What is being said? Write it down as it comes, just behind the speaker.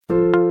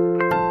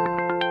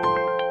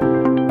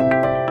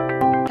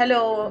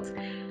Hello,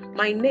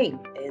 my name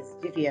is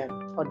Vivian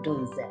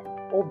Odunze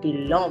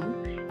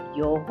Obilom,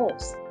 your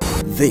host.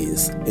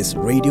 This is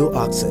Radio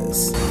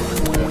Access.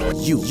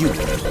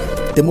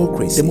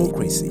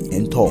 Democracy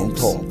in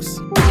talks.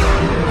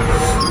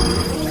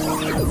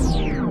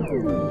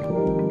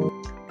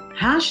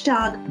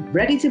 Hashtag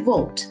Ready to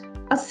Vote,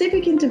 a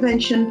civic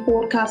intervention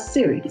podcast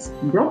series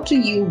brought to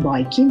you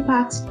by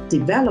Kimpact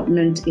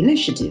Development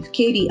Initiative,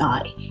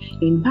 KDI,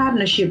 in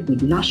partnership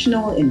with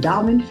National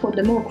Endowment for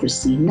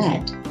Democracy,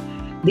 NED.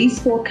 This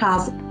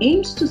podcast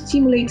aims to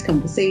stimulate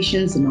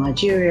conversations in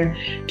Nigeria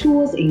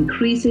towards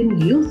increasing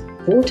youth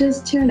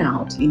voters'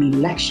 turnout in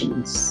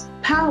elections.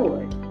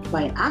 Powered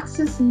by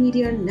Access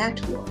Media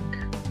Network.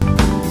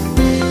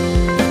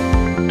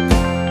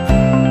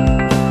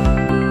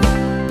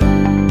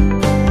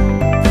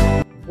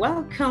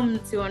 Welcome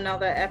to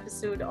another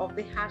episode of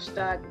the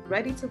hashtag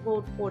Ready to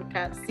Vote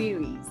podcast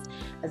series.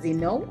 As you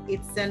know,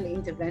 it's an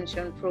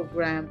intervention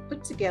program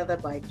put together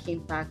by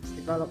Kimpact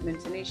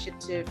Development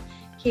Initiative,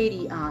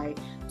 KDI,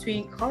 to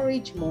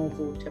encourage more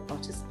voter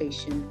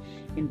participation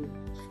in the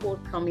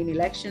forthcoming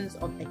elections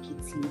of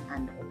Ekiti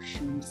and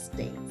Osun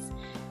states.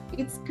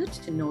 It's good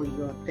to know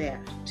you're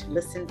there to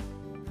listen.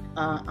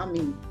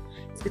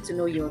 It's good to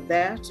know you're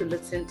there to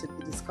listen to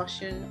the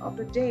discussion of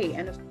the day.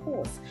 And of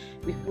course,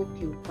 we hope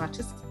you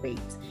participate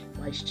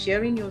by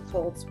sharing your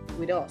thoughts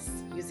with us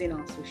using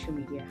our social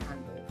media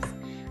handles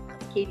at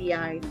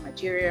KDI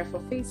Nigeria for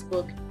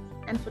Facebook,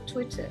 and for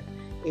Twitter,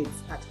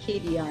 it's at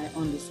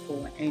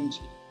KDI_NG,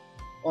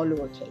 all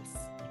lowercase.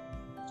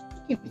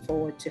 Looking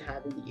forward to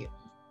having you.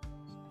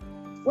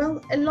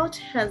 Well, a lot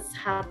has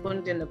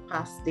happened in the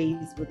past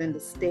days within the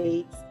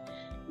states.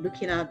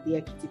 Looking at the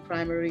Ekiti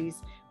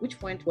primaries,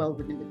 which went well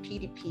within the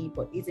PDP,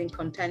 but is in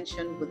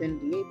contention within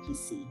the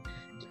APC,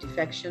 the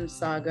defection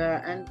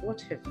saga, and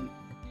what have you.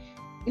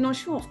 In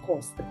Osun, of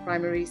course, the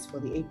primaries for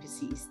the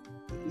APC is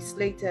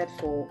slated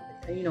for,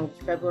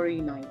 February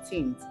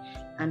 19th,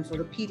 and for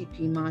the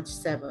PDP, March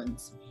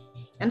 7th.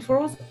 And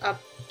for us at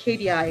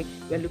KDI,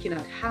 we're looking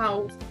at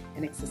how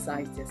and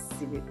exercise their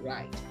civic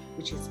right,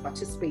 which is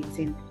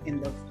participating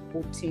in the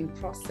voting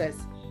process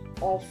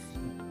of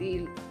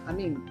the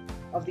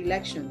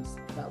elections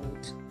that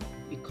would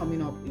be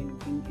coming up in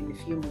a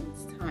few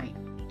months' time.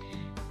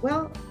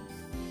 Well,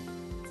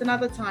 it's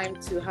another time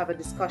to have a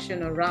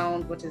discussion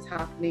around what is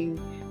happening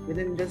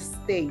within the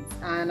state,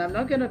 and I'm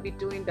not going to be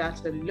doing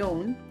that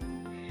alone.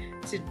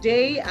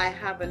 Today, I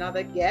have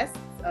another guest.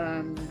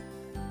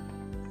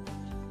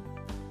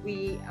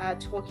 We are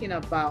talking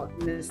about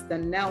Mr.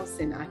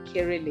 Nelson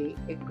Akerele,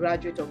 a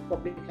graduate of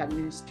public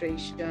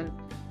administration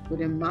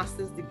with a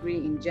master's degree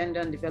in gender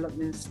and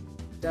development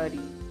studies.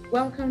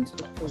 Welcome to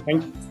the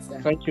program.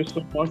 Thank you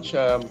so much.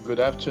 Good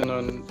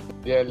afternoon,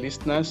 dear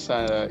listeners.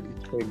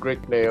 It's a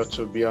great pleasure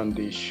to be on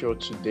the show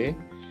today.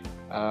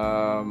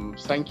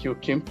 Thank you,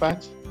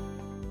 Kimpact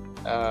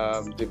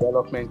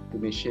Development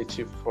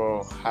Initiative,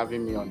 for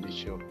having me on the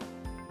show.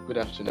 Good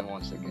afternoon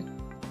once again.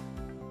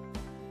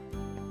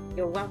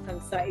 You're welcome,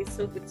 sir. It's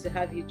so good to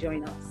have you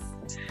join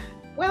us.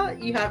 Well,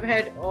 you have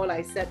heard all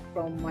I said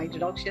from my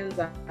introductions,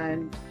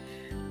 and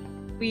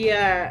we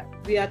are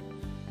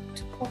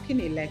talking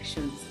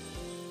elections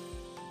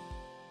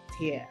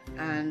here,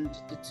 and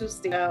the two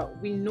states.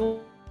 We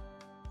know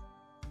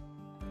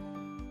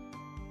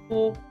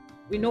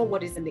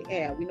what is in the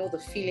air. We know the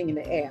feeling in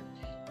the air,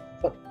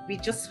 but we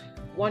just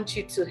want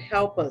you to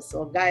help us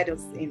or guide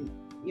us in,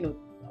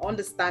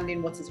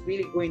 understanding what is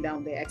really going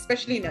down there,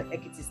 especially in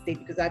Ekiti State,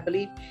 because I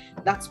believe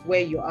that's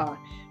where you are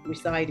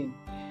residing.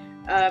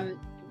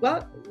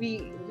 Well,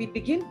 we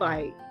begin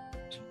by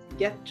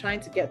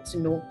trying to get to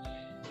know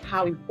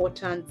how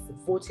important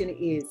voting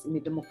is in a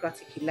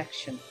democratic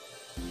election.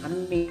 I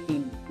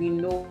mean, we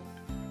know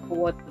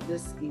what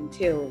this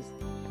entails,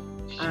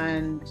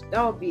 and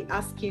I'll be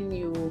asking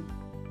you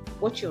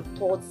what your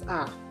thoughts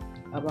are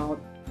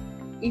about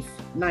if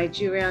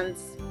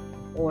Nigerians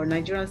or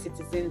Nigerian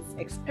citizens,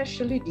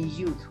 especially the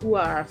youth who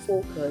are our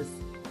focus,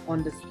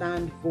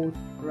 understand vote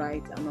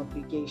right and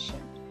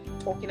obligation.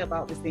 Talking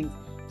about these things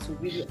to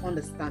really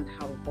understand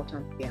how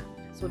important they are.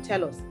 So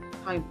tell us,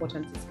 how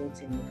important is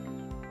voting?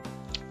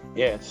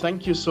 Yeah,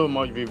 thank you so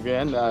much,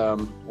 Vivian.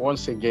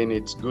 Once again,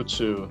 it's good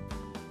to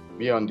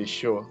be on the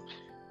show.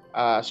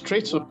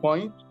 Straight to the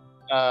point,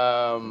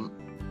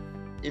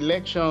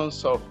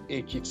 elections of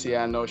Ekiti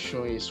and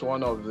Osun is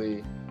one of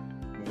the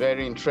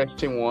very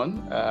interesting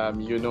one.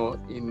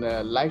 In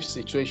a life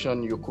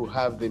situation, you could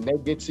have the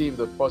negative,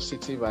 the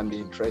positive, and the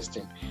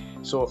interesting.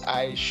 So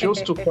I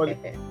chose to call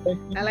it.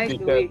 I like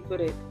the way you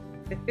put it.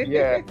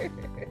 Yeah.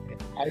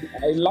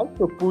 I like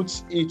to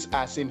put it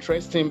as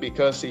interesting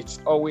because it's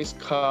always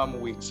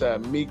come with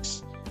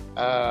mixed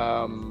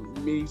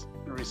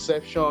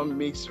reception,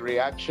 mixed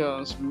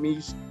reactions,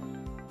 mixed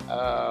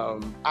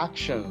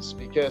actions,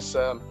 because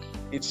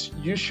it's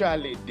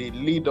usually the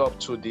lead up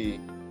to the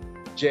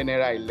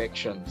general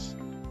elections.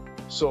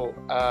 So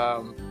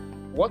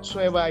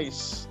whatsoever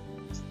is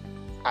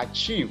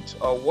achieved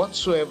or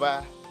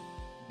whatsoever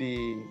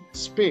the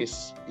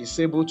space is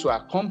able to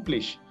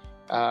accomplish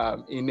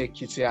in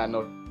Ekiti and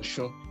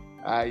Osun.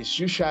 It's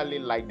usually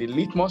like the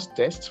litmus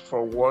test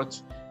for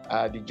what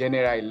the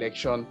general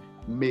election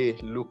may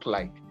look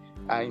like.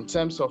 In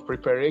terms of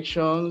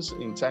preparations,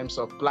 in terms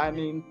of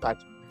planning,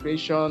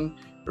 participation,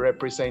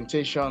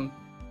 representation,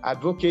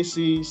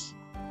 advocacies,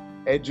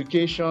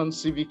 education,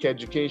 civic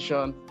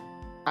education,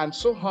 and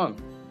so on.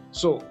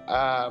 So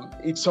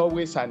it's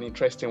always an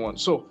interesting one.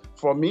 So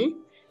for me,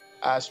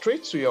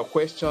 straight to your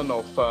question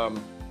of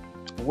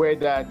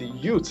whether the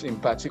youth in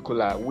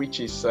particular, which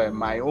is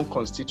my own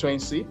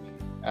constituency,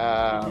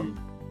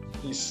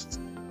 is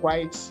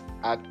quite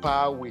at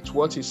par with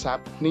what is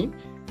happening,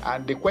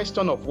 and the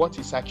question of what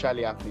is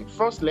actually happening.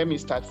 First, let me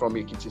start from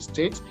Ekiti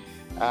State.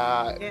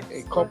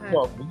 A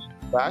couple of weeks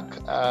back,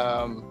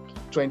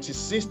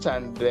 26th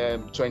and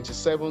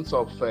 27th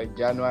of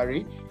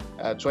January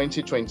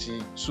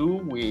 2022,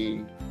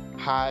 we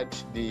had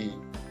the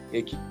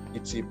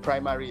Ekiti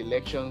primary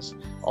elections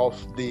of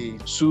the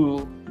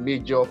two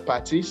major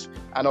parties,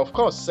 and of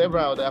course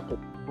several other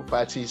political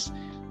parties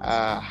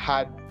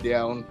had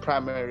their own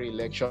primary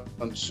election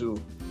to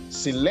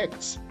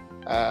select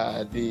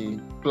the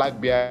flag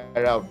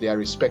bearer of their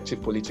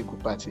respective political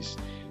parties.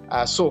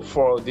 So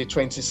for the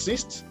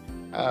 26th,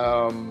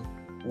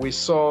 we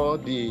saw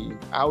the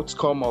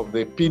outcome of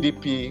the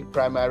PDP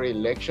primary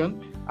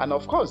election, and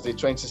of course the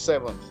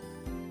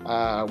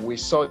 27th, we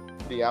saw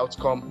the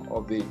outcome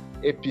of the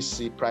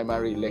APC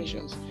primary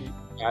elections.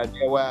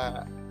 There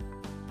were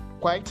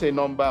quite a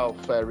number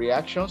of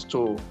reactions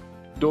to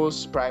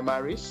those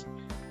primaries,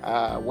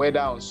 whether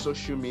on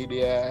social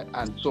media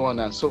and so on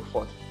and so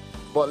forth.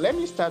 But let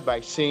me start by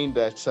saying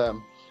that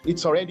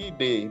it's already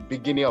the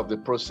beginning of the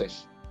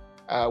process,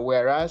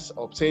 whereas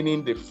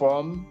obtaining the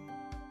form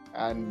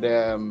and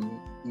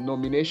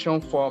nomination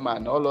form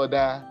and all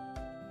other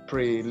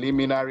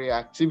preliminary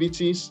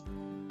activities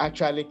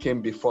actually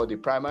came before the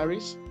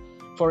primaries.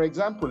 For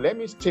example, let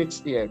me state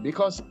here,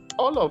 because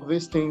all of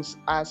these things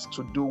has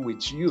to do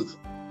with youth.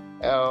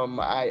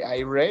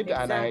 I read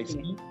exactly.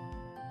 And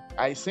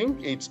I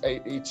think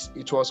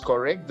it was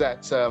correct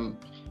that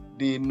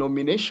the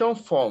nomination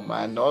form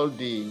and all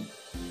the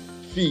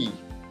fee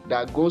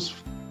that goes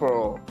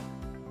for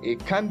a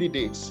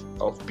candidate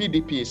of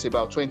PDP is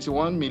about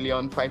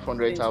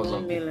 21,500,000.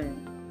 21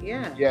 million.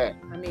 Yeah. Yeah.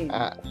 I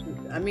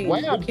mean,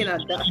 looking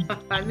at that,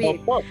 I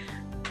mean.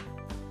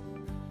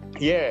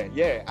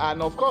 Yeah.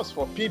 And of course,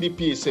 for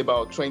PDP, it's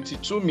about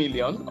 22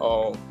 million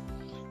or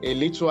a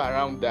little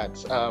around that.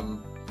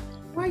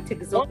 Quite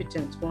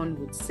exorbitant, one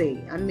would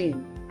say. I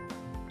mean,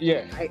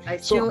 yeah. I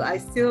still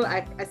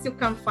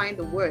can't find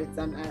the words,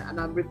 and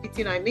I'm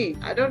repeating. I mean,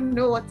 I don't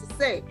know what to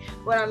say,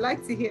 but I'd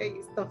like to hear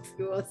you talk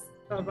to us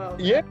about.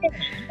 Yeah.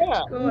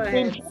 Go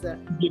ahead, sir.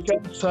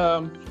 Because,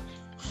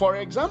 for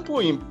example,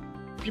 in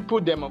People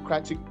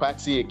Democratic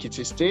Party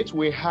Ekiti State,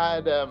 we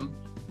had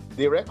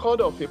the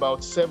record of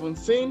about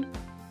 17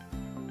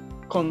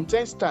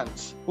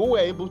 contestants who were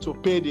able to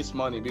pay this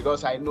money,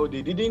 because I know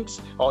they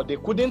didn't or they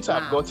couldn't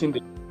have gotten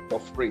it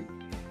for free.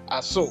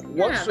 So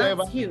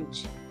whatsoever, that's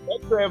huge.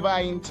 Whatsoever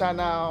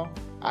internal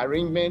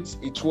arrangements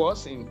it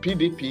was in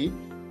PDP,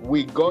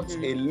 we got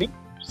a list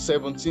of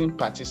 17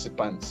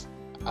 participants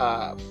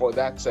for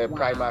that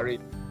primary,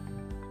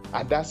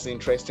 and that's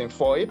interesting.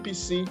 For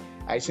APC,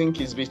 I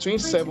think it's between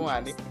 7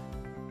 and 8.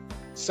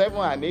 7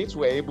 and 8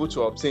 were able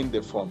to obtain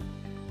the form.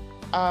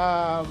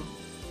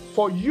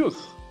 For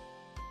youth,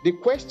 the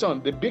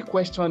big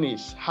question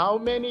is, how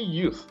many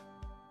youth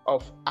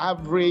of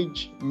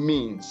average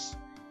means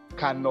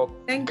can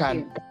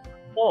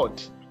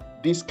afford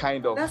this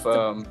kind of?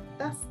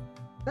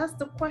 That's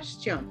the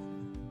question.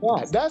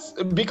 Yeah, that's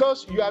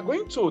because you are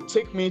going to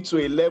take me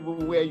to a level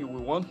where you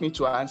will want me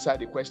to answer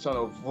the question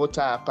of voter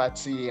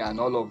apathy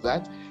and all of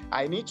that.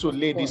 I need to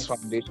lay this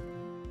foundation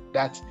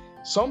that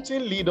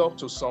something lead up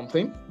to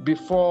something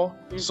before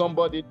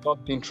somebody got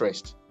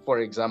interest, for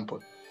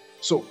example.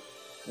 So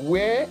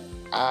where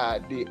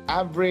the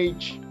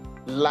average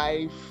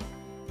life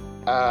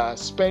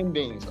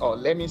spendings, or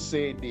let me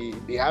say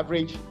the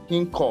average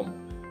income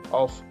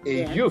of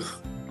a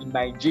youth in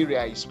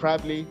Nigeria is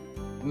probably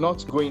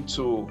not going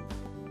to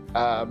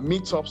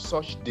meet up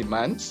such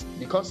demands,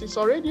 because it's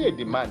already a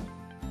demand.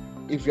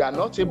 If you are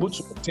not able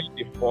to obtain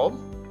the form,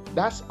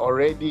 that's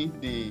already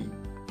the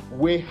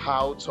way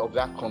out of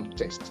that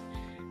contest.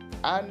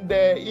 And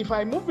if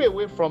I move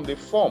away from the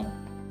form,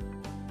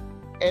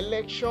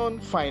 election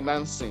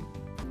financing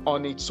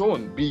on its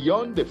own,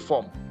 beyond the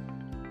form,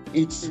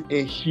 it's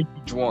a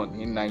huge one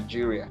in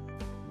Nigeria.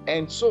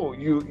 And so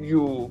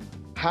you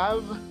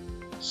have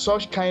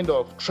such kind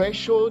of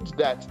threshold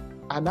that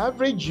an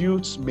average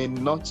youth may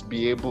not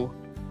be able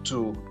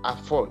to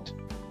afford.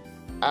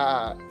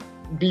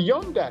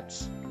 Beyond that,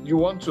 you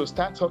want to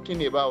start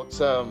talking about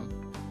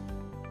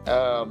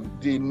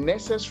the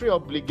necessary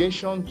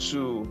obligation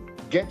to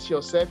get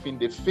yourself in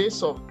the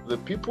face of the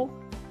people.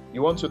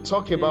 You want to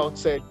talk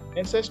about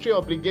necessary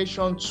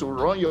obligation to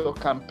run your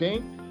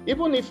campaign,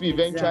 even if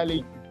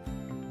eventually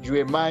you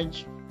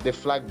emerge the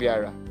flag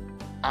bearer,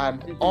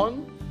 and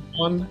on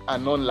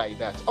and on like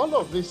that. All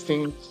of these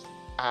things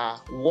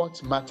are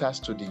what matters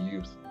to the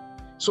youth.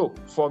 So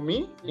for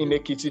me, in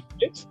Ekiti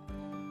State,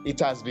 it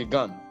has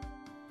begun.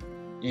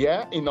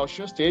 Yeah, in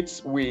Osun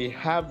State, we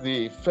have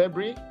the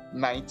February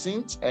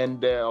 19th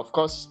and of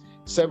course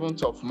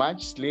 7th of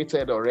March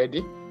slated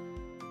already.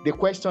 The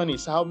question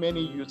is, how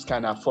many youths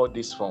can afford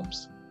these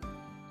forms?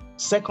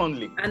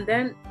 Secondly, and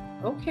then,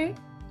 okay,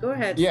 go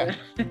ahead. Yeah,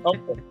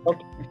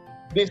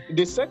 okay.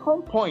 The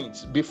second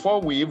point,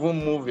 before we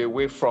even move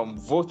away from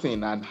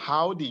voting and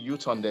how the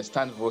youth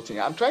understand voting,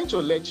 I'm trying to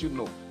let you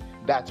know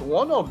that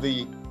one of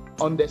the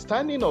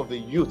understanding of the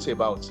youth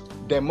about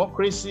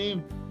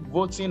democracy,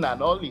 voting,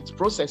 and all its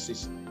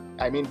processes,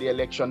 I mean the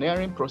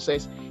electioneering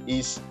process,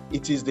 is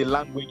it is the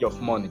language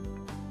of money.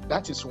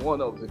 That is one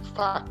of the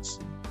facts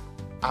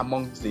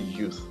amongst the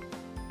youth.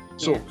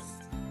 So, yes.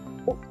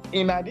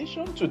 In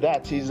addition to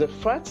that is the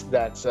fact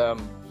that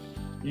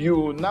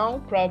you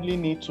now probably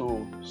need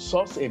to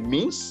source a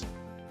means,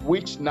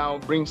 which now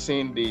brings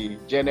in the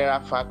general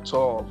factor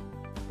of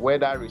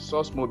whether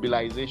resource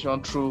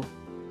mobilization through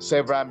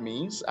several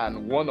means,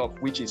 and one of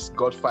which is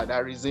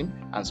godfatherism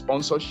and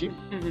sponsorship.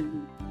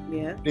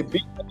 Yeah. The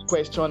big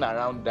question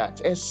around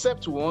that,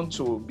 except we want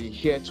to be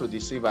here to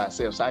deceive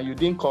ourselves, and you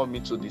didn't call me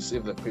to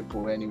deceive the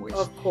people anyways.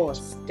 Of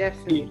course,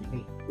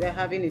 definitely. We're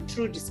having a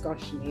true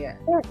discussion here.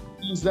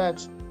 Is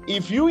that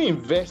if you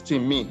invest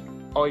in me,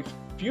 or if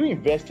you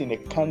invest in a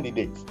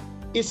candidate,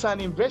 it's an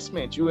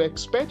investment. You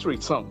expect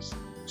returns.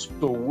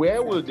 So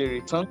where will the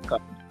return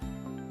come?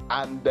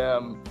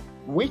 And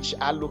which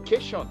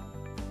allocation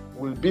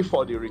will be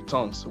for the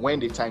returns when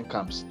the time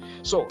comes?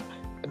 So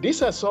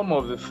these are some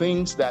of the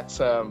things that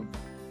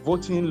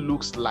voting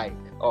looks like,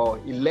 or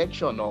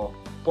election or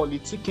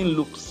politicking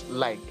looks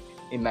like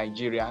in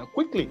Nigeria. And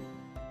quickly,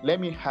 let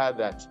me add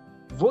that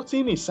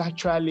voting is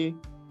actually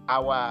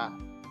our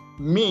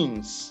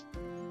means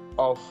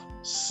of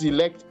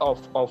selecting,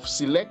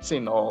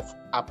 of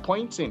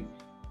appointing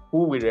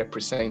who will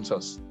represent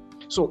us.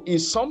 So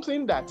it's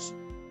something that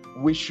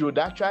we should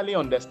actually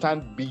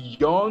understand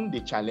beyond the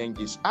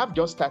challenges. I've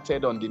just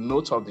started on the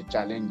note of the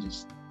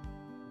challenges.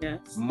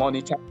 Yes.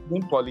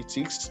 Monetizing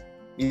politics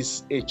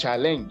is a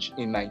challenge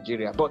in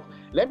Nigeria. But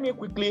let me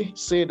quickly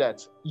say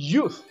that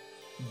youth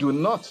do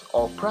not,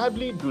 or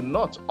probably do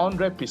not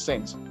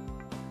 100%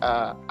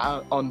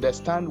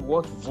 understand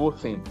what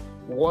voting,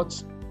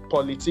 what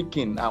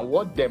politicking, and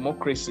what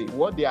democracy,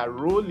 what their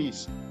role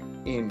is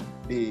in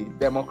the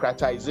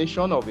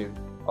democratization of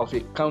a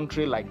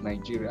country like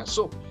Nigeria.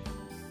 So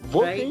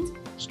voting,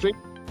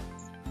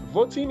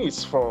 voting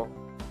is for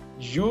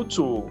you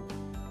to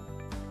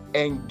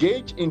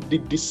engage in the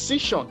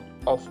decision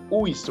of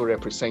who is to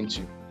represent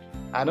you.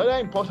 Another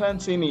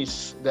important thing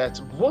is that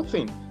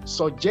voting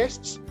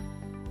suggests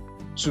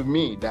to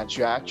me that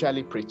you are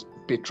actually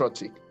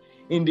patriotic.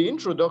 In the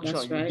introduction,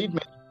 you did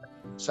mention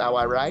it's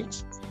our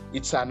right,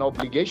 it's an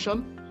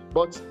obligation,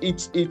 but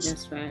it's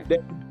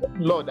the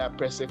law that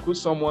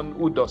persecutes someone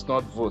who does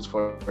not vote,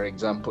 for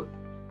example.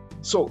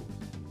 So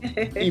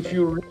if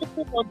you really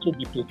want to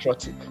be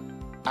patriotic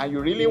and you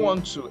really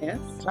want to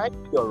fight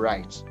your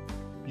right,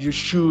 you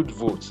should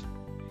vote.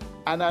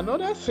 And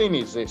another thing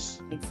is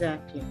this.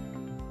 Exactly.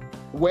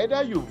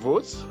 Whether you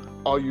vote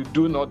or you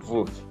do not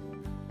vote,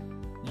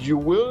 you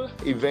will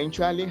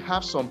eventually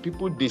have some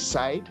people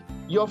decide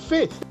your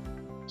fate,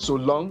 so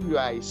long you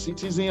are a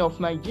citizen of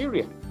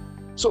Nigeria.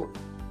 So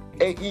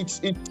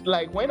it's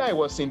like when I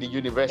was in the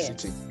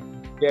university,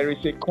 there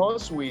is a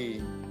course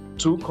we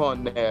took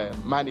on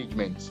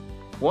management.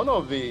 One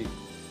of the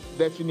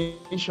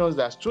definitions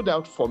that stood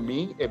out for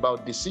me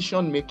about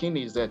decision making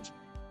is that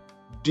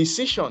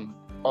decision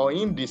or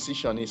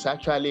indecision is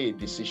actually a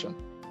decision.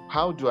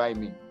 How do I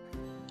mean?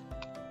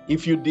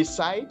 If you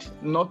decide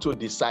not to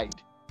decide,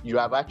 you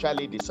have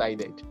actually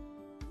decided.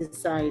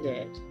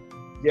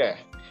 Yeah.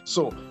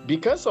 So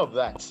because of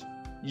that,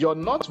 you're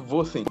not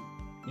voting.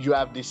 You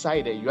have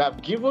decided. You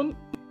have given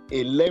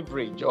a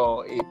leverage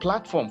or a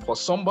platform for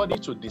somebody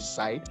to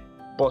decide,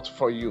 but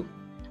for you.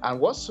 And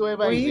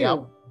whatsoever is the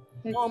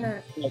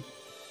outcome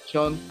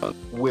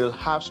will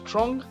have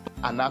strong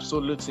and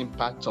absolute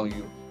impact on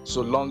you,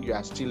 so long you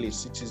are still a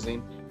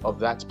citizen of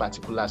that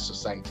particular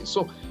society.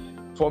 So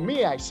for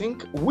me, I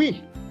think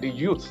we, the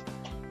youth,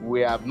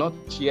 we have not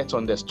yet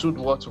understood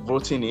what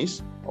voting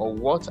is or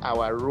what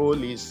our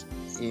role is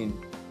in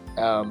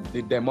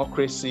the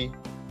democracy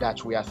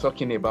that we are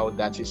talking about,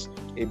 that is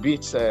a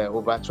bit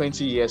over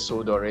 20 years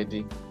old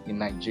already in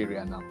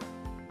Nigeria now.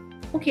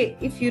 Okay,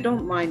 if you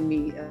don't mind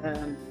me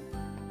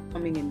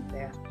coming in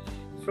there,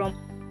 from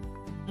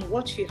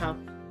what you have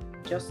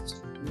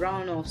just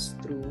run us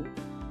through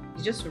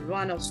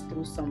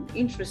some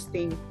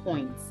interesting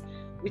points,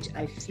 which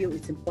I feel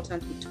it's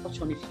important we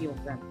touch on a few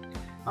of them.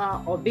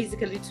 Or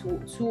basically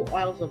two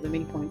oils of the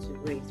main points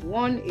you've raised.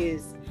 One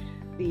is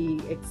the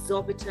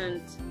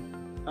exorbitant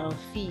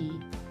fee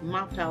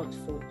mapped out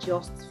for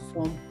just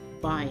form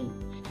buying,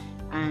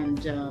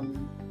 and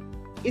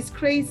it's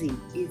crazy.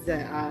 It's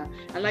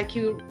and like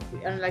you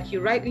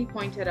rightly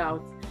pointed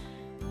out,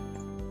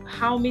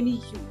 how many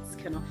youths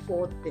can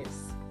afford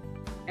this?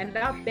 And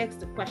that begs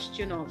the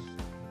question of,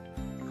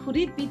 could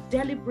it be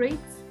deliberate?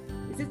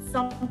 Is it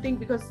something,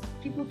 because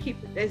people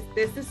there's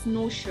this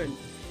notion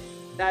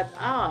that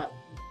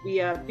we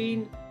are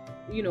being,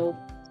 we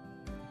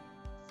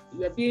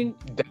are being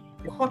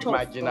cut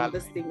off from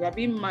this thing. We are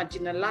being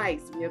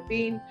marginalized. We are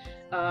being,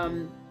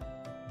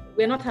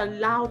 we're not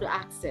allowed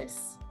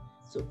access.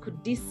 So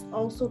could this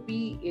also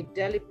be a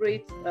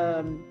deliberate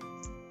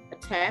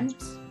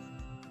attempt?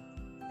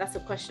 That's a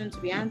question to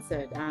be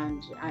answered,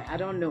 and I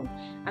don't know.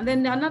 And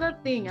then another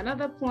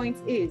point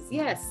is,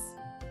 yes,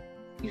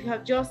 you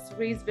have just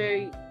raised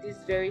this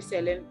very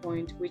salient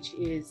point, which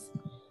is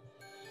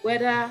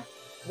whether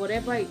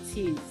whatever it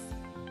is,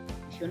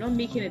 if you're not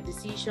making a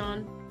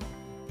decision,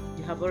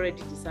 you have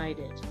already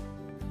decided.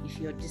 If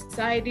you're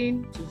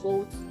deciding to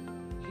vote,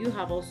 you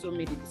have also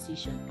made a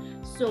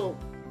decision. So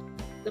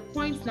the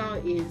point now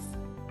is,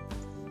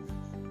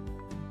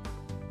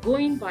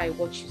 going by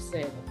what you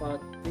said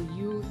about the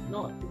youth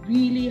not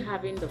really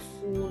having the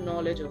full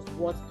knowledge of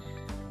what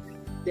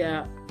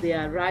their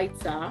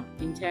rights are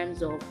in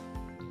terms of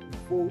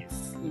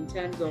votes, in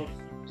terms of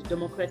the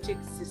democratic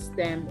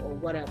system or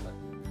whatever.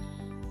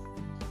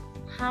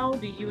 How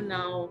do you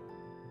now,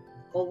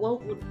 or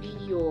what would be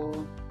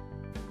your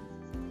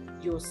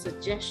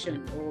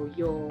suggestion or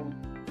your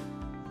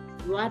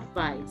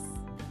advice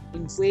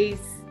in ways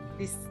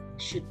this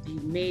should be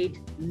made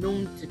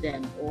known to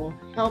them, or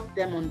help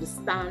them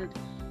understand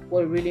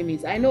what it really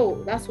means? I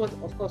know that's what,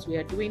 of course, we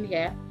are doing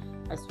here,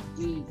 as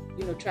we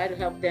try to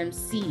help them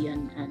see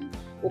and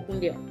open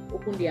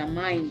their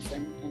minds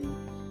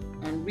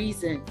and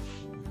reason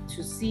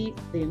to see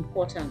the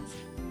importance.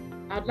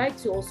 I'd like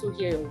to also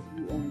hear your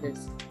view on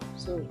this.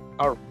 So,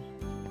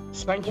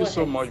 thank you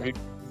so much.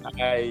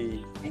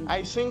 I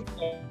think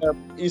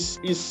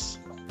it's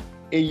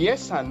a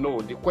yes and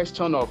no. The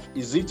question of,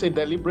 is it a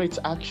deliberate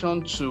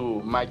action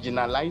to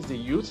marginalize the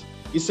youth?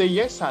 It's a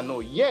yes and no.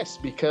 Yes,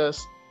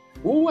 because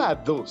who are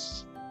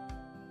those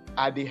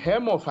at the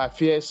helm of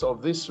affairs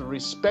of these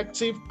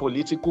respective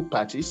political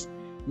parties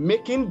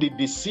making the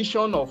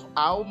decision of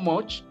how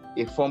much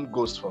a firm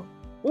goes for?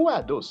 Who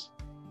are those?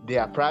 They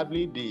are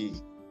probably the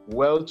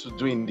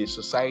well-to-do in the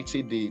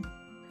society, the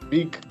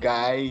big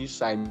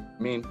guys. I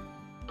mean,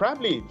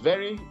 probably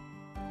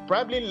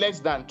less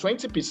than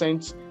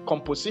 20%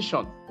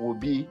 composition will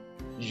be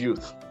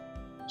youth.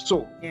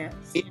 So yes,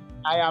 if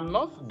I am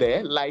not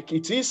there, like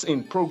it is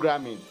in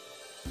programming,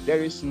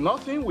 there is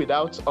nothing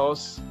without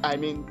us. I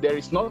mean, there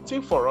is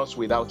nothing for us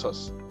without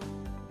us.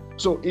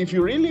 So if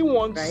you really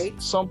want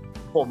something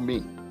from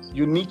me,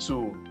 you need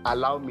to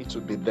allow me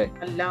to be there.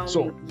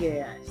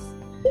 Yes.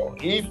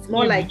 It's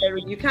more like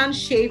you can't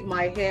shave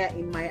my hair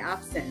in my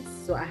absence,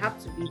 so I have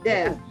to be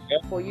there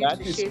for you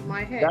to shave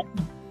my hair.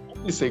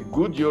 It's a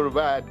good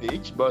Yoruba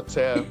adage, but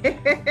nowadays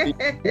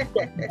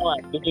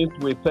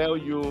we tell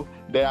you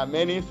there are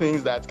many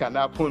things that can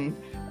happen,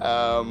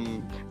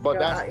 but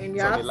that's in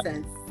your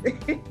absence.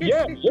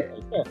 Yeah.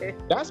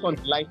 That's on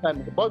the lighter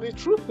note. But the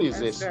truth is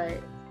this: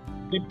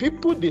 the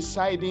people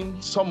deciding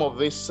some of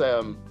these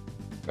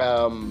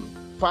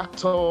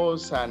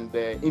factors and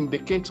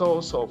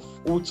indicators of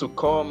who to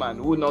come and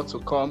who not to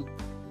come,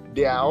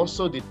 they are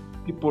also the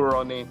people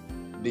running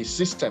the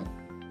system,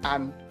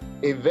 and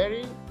a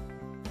very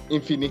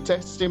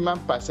infinitesimal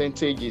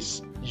percentage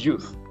is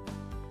youth.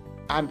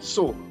 And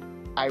so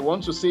I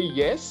want to say,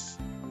 yes,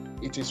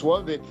 it is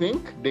what they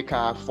think they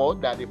can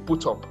afford that they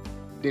put up.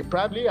 They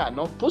probably are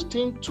not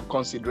putting into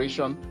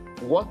consideration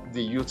what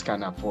the youth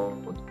can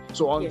afford.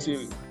 So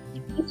until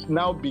youth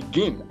now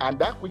begin, and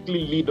that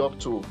quickly lead up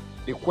to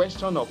the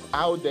question of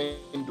how then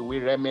do we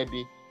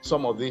remedy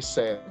some of this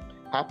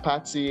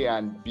apathy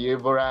and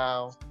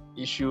behavioral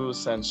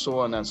issues and so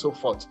on and so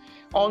forth,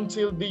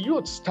 until the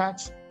youth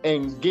starts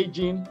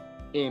engaging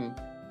in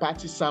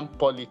partisan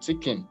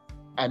politicking.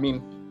 I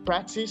mean,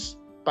 practice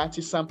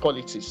partisan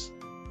politics.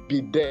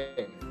 Be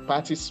there,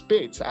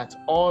 participate at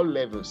all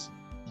levels,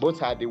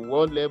 both at the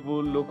world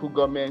level, local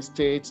government,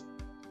 state,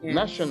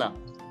 national.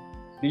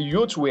 The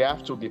youth will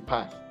have to be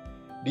part.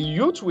 The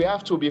youth will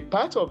have to be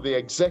part of the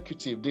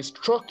executive, the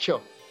structure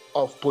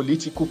of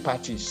political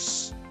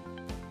parties.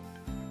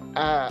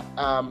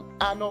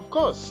 And of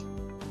course,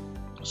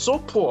 so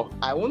poor,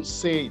 I won't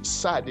say it's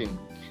saddening,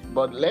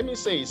 but let me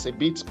say it's a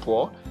bit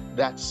poor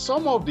that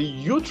some of the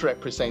youth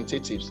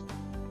representatives,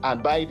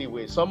 and by the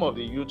way, some of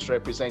the youth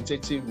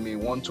representatives may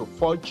want to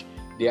fudge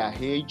their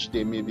age,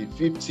 they may be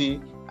 50,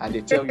 and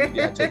they tell you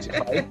they are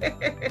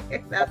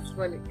 35. That's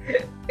funny.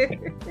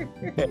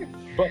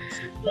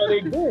 but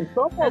again,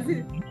 some of the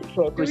youth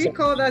representatives... Do we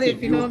call that a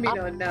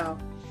phenomenon now?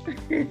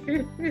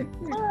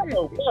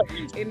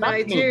 In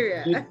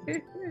Nigeria.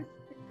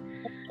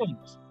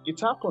 It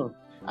happens.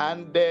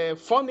 And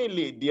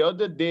funnily, the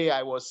other day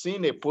I was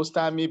seeing a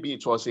poster, maybe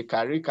it was a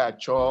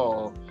caricature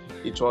or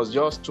it was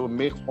just to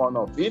make fun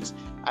of it.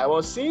 I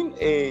was seeing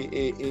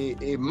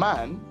a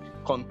man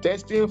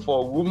contesting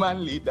for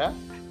women leader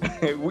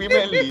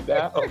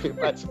of a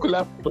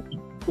particular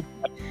political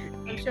party.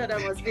 I'm sure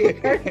that must be a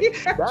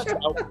caricature.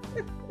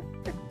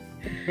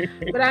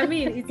 But I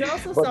mean, it's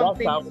also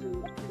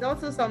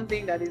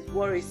something that is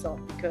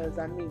worrisome, because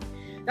I mean,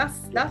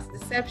 that's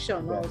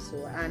deception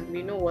also, and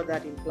we know what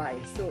that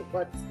implies. So,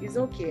 but it's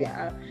okay.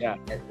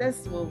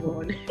 Let's move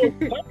on.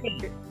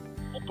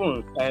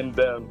 And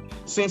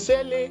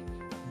sincerely,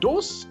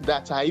 those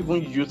that are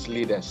even youth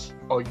leaders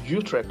or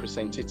youth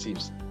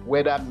representatives,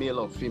 whether male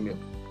or female,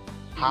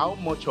 how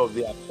much of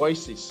their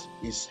voices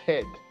is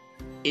heard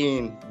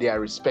in their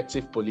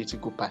respective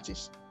political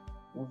parties?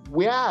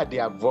 Where are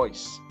their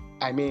voice?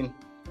 I mean,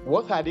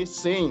 what are they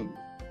saying?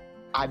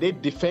 Are they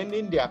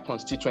defending their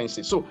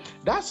constituency? So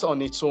that's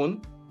on its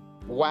own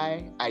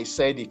why I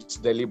said it's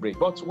deliberate.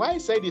 But why I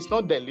said it's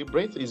not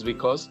deliberate is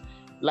because,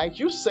 like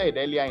you said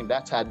earlier in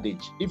that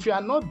adage, if you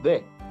are not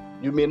there,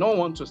 you may not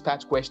want to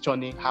start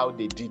questioning how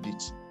they did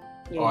it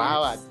or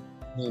how are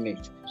they doing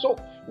it. So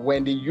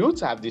when the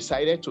youth have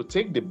decided to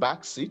take the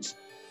back seat,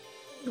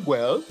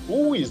 well,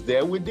 who is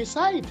there will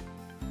decide.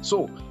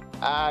 So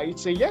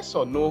it's a yes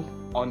or no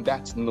on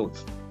that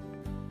note.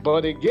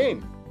 But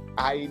again,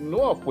 I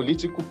know of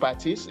political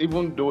parties,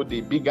 even though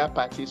the bigger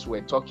parties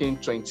were talking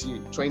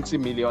 20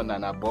 million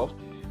and above.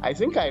 I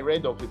think I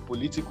read of a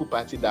political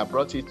party that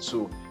brought it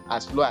to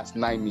as low as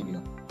 9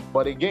 million.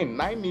 But again,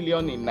 9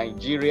 million in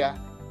Nigeria,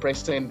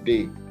 present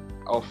day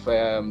of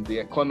the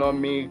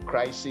economic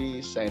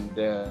crisis and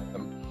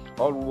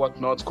all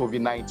whatnot,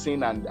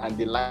 COVID-19 and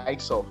the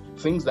likes of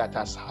things that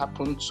has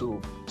happened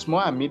to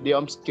small and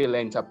medium scale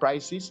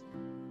enterprises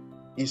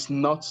is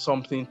not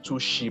something too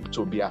cheap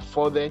to be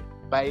afforded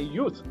by a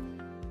youth.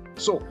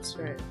 So that's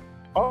right.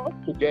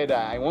 Altogether,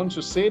 I want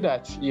to say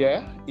that,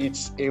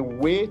 it's a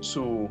way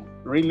to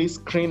really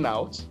screen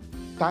out,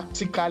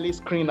 tactically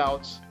screen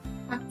out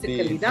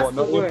the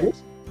vulnerable.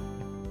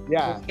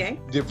 Yeah, okay.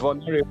 The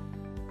vulnerable.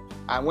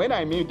 And when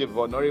I mean the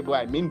vulnerable,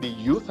 I mean the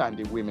youth and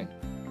the women.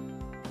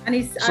 And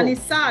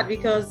it's sad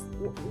because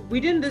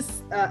within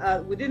this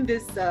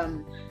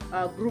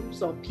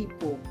groups of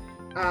people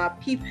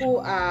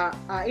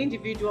are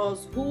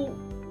individuals who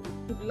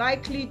would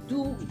likely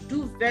do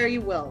very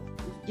well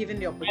if given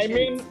the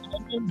opportunity.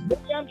 I mean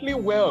brilliantly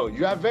well.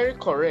 You are very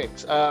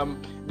correct.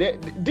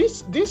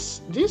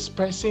 These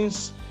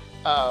persons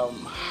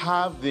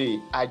have the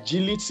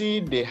agility,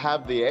 they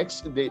have the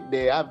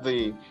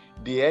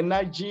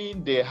energy,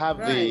 they have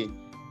the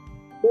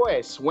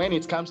voice when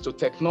it comes to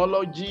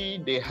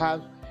technology, they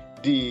have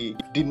the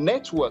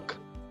network.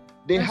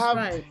 They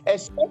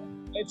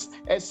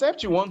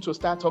except you want to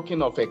start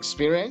talking of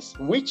experience,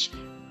 which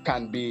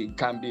can be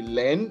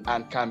learned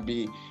and can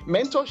be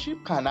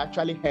mentorship can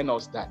actually hand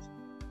us that.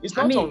 It's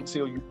not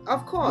until you,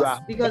 of course,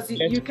 because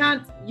you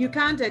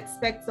can't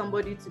expect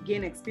somebody to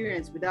gain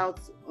experience without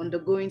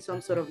undergoing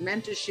some sort of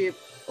mentorship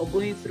or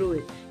going through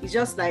it. It's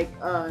just like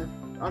on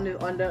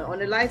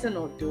a lighter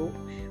note though,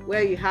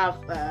 where you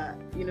have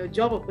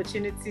job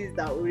opportunities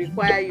that will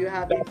require you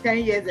having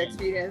 10 years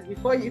experience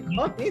before you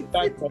come in.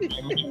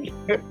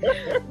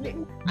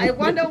 I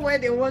wonder where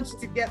they want you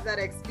to get that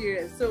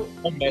experience. So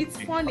it's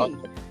funny.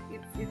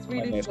 It's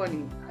really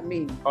funny. I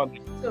mean,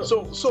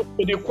 so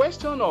the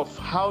question of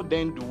how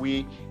then do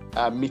we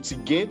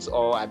mitigate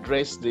or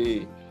address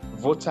the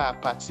voter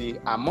apathy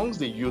amongst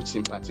the youth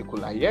in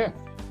particular?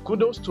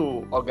 Kudos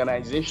to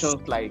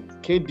organizations like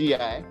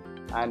KDI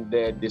and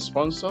the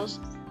sponsors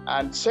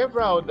and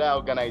several other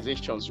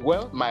organizations.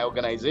 Well, my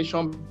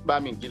organization,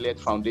 Balm Gilead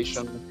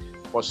Foundation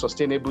for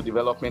Sustainable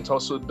Development,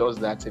 also does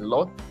that a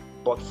lot,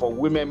 but for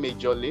women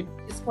majorly.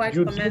 It's quite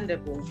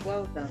commendable.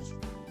 Well done.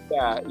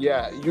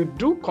 Yeah, you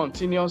do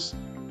continuous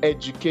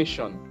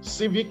education,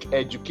 civic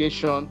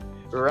education,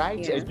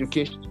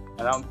 education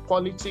around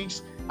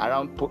politics,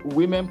 around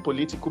women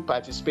political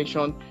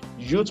participation,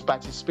 youth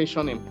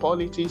participation in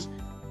politics.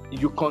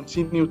 You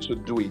continue to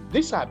do it.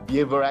 These are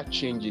behavioral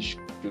change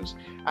issues.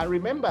 And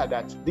remember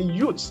that the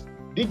youths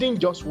didn't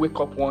just wake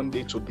up one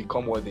day to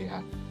become what they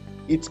are.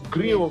 It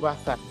grew over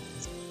time.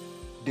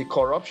 The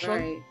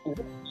corruption,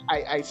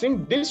 I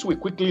think this will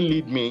quickly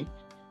lead me,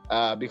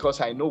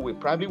 because I know we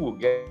probably will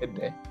get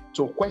there,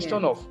 to a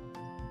question of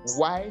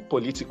why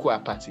political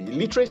apathy.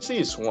 Illiteracy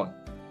is one.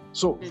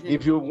 So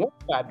if you want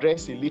to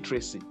address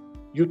illiteracy,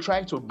 you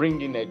try to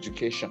bring in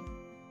education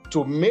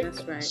to make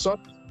such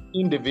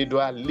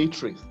individual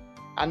literate.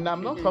 And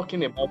I'm not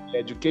talking about the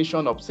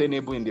education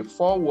obtainable in the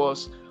four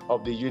walls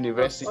of the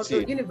university. Of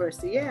the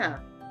university,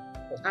 and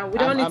we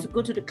don't need to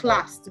go to the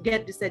class to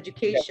get this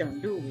education,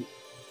 do we?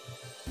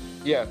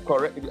 Yeah,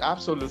 correct.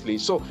 Absolutely.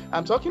 So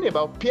I'm talking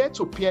about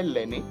peer-to-peer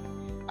learning.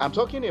 I'm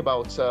talking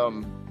about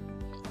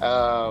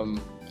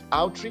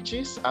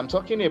outreaches. I'm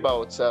talking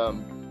about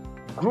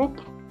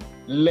group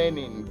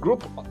learning,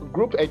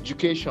 group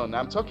education.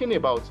 I'm talking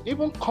about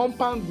even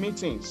compound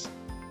meetings,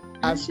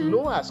 as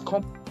low as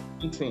compound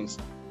meetings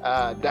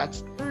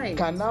that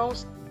can now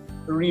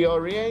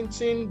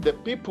reorienting the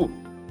people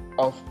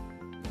of.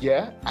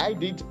 I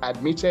did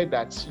admitted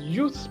that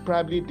youth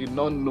probably did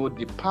not know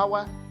the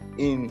power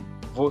in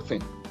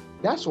voting.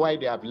 That's why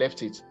they have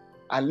left it.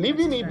 And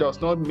leaving it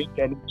does not make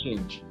any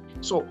change.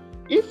 So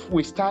if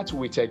we start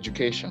with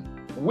education,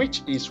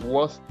 which is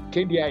what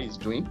KDI is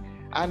doing,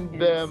 and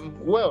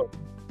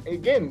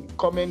again,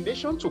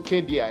 commendation to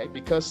KDI,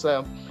 because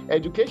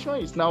education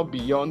is now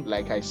beyond,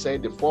 like I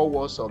said, the four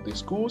walls of the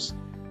schools.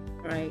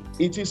 Right.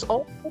 It is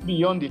also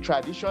beyond the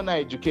traditional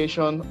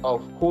education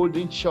of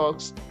holding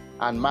chalks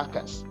and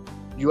markers.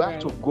 You have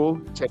to go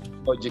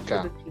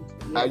technological.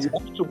 You have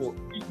to.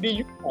 The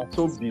youth are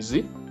so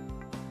busy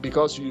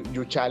because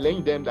you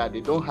challenge them that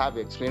they don't have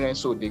experience,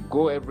 so they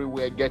go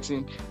everywhere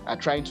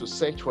trying to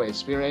search for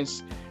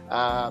experience.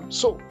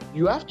 So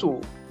you have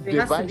to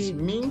devise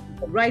means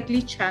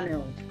rightly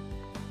channeled.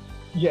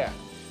 Yeah,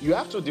 you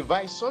have to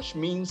devise such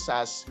means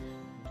as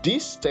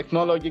this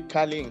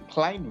technologically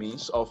inclined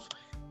means of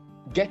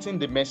getting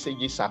the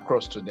messages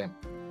across to them.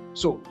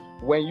 So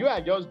when you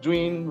are just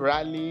doing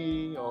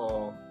rally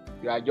or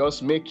you are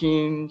just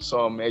making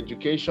some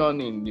education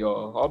in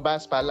your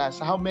Oba's Palace,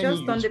 how many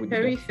just on the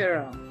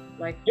peripheral,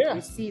 like we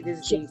see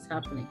these days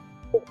happening?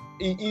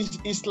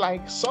 It's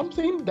like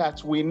something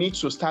that we need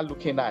to start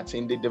looking at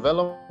in the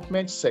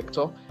development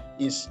sector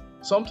is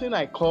something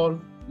I call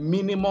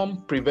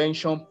minimum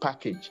prevention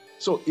package.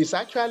 So it's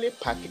actually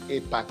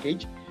a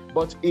package,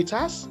 but it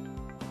has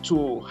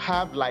to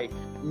have like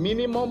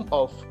minimum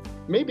of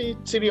maybe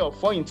 3 or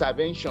 4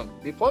 interventions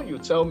before you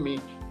tell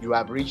me you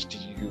have reached the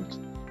youth.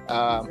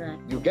 Exactly.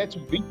 You get to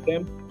reach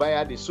them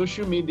via the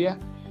social media.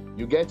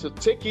 You get to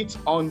take it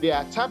on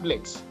their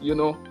tablets. You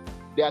know,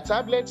 their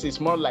tablets is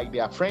more like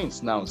their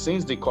friends now,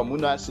 since the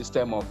communal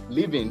system of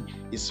living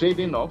is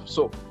fading off.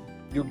 So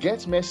you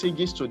get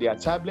messages to their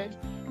tablet.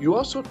 You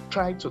also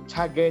try to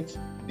target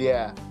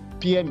their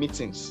peer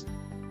meetings,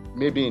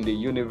 maybe in the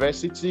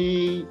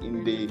university,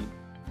 in the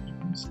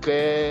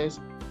squares.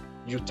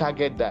 You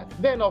target that.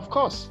 Then, of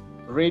course,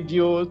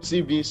 radio,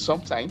 TV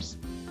sometimes,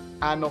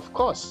 and of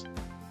course,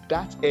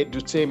 that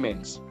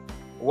edutainment.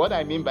 What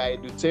I mean by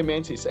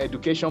edutainment is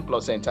education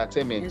plus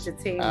entertainment.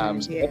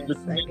 Entertainment, yes,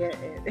 I get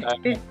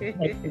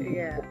it.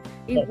 Yeah,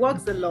 it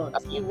works a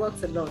lot. It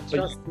works a lot.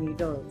 Trust me, it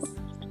does.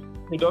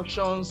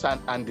 Productions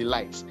and the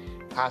likes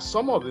are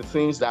some of the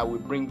things that will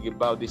bring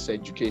about this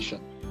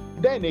education.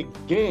 Then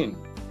again,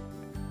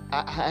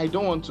 I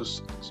don't want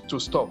to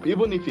stop,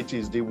 even if it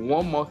is the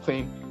one more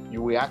thing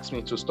you will ask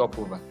me to stop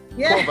over.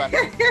 Yeah.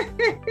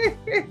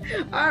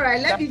 All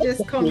right, let me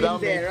just come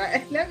in there,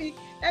 right? Let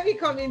me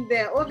come in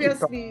there.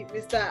 Obviously,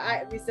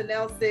 Mr.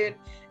 Nelson,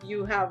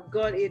 you have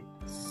got it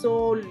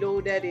so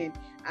loaded in,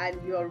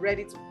 and you're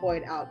ready to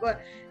point out.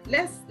 But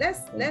let's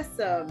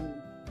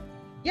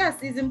yes,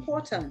 it's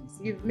important.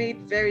 You've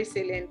made very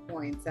salient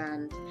points,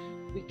 and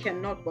we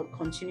cannot but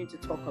continue to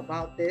talk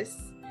about this.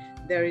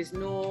 There is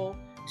no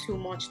too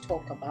much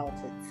talk about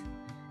it.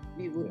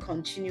 We will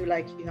continue,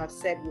 like you have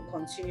said, we'll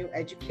continue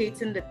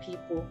educating the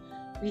people.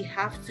 We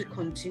have to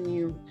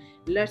continue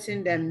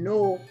letting them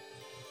know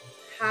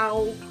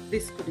how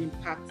this could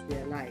impact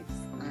their lives.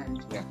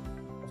 And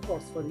of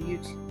course, for the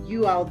youth,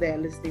 you out there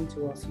listening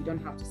to us, you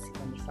don't have to sit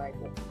on the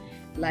sidewalk.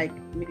 Like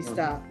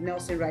Mr.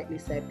 Nelson rightly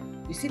said,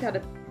 you sit at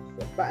the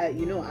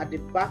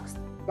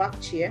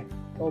back chair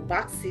or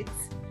back seat.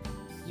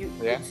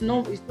 It's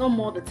no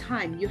more the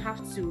time. You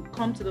have to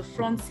come to the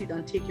front seat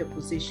and take your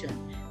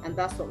position, and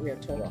that's what we are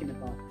talking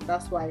about.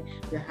 That's why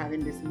we're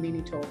having these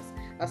mini talks.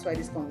 That's why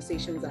these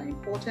conversations are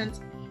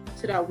important,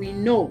 so that we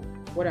know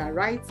what our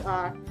rights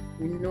are,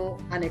 we know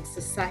and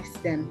exercise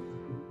them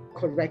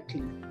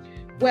correctly.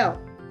 Well,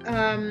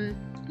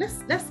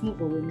 let's move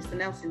away, Mr.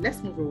 Nelson.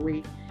 Let's move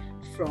away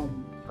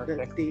from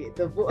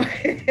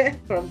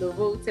from the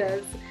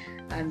voters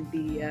and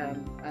the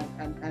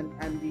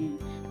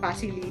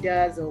party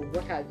leaders or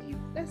what have you.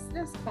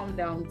 Let's come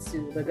down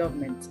to the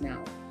government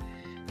now.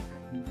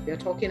 They're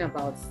talking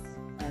about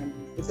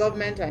the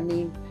government. I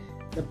mean,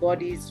 the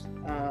bodies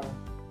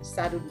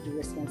saddled with the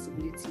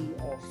responsibility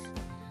of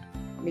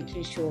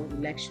making sure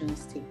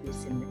elections take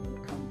place in the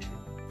country,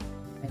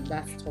 and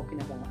that's talking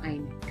about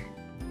INEC.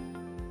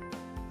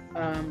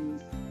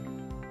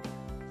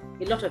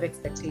 A lot of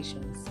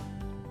expectations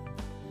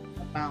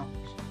about,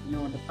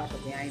 on the part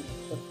of the INEC.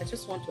 But I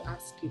just want to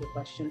ask you the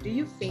question: do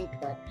you think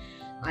that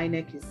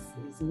INEC is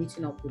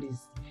meeting up with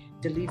its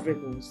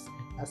deliverables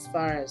as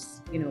far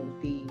as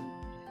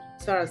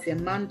their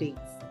mandates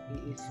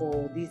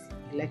for these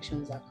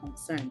elections are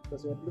concerned?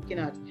 Because we're looking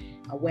at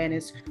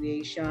awareness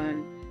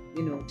creation,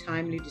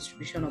 timely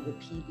distribution of the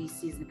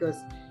PVCs. Because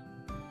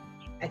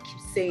I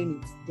keep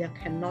saying it, there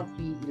cannot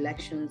be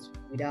elections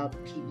without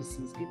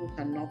PVCs. People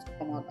cannot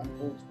come out and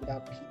vote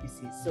without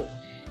PVCs. So,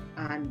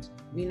 and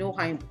we know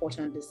how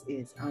important this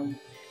is.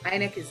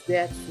 INEC is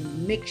there to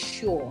make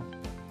sure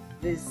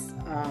this,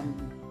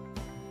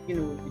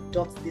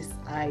 dot these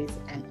I's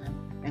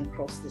and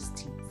cross these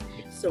T's.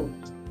 So,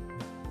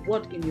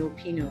 what, in your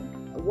opinion,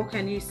 what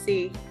can you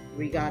say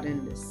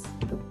regarding this?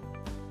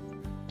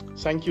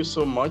 Thank you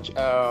so much.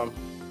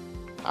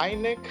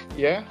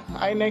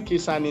 INEC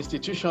is an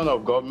institution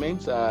of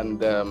government, and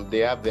they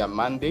have their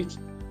mandate.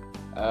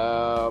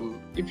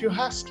 If you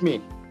ask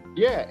me,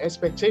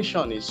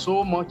 expectation is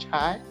so much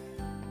high,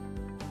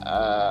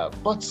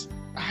 but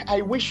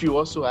I wish you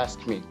also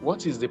ask me,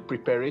 what is the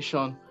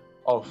preparation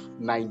of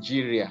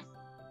Nigeria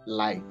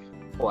like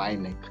for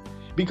INEC?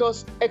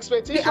 Because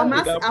expectation.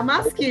 I'm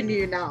asking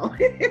you now. No,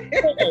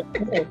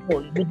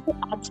 you didn't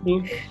ask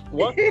me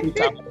what is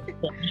our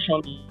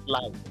preparation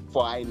like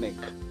for INEC.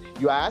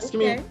 You are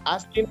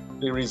asking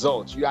the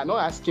results. You are not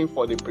asking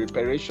for the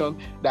preparation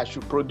that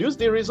should produce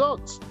the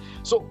results.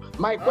 So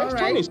my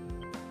question is,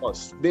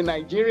 the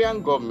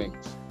Nigerian government,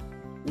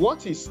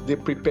 what is the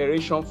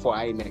preparation for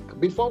INEC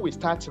before we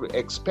start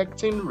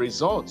expecting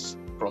results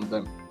from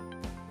them?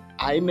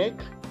 INEC,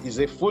 is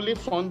it fully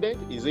funded?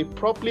 Is it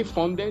properly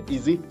funded?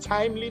 Is it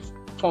timely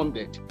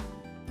funded?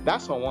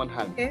 That's on one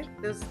hand. Okay,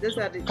 those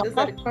are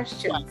the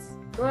questions.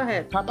 Go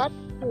ahead.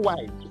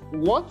 Capacity-wide,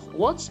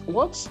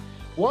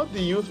 what do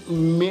you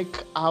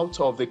make out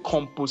of the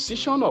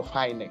composition of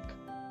INEC?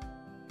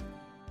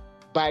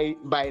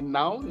 By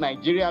now,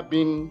 Nigeria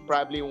being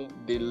probably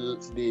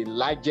the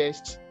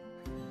largest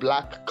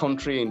black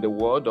country in the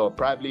world, or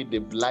probably the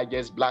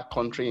largest black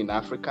country in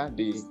Africa,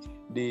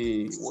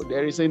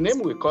 there is a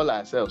name we call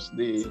ourselves,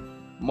 the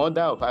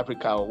mother of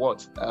Africa, or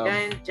what?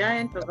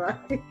 Giant of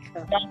Africa.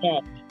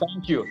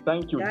 Thank you.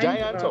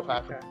 Giant of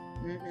Africa.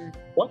 Mm-hmm.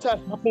 What has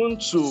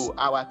happened to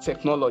our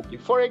technology?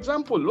 For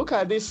example, look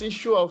at this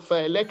issue of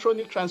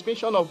electronic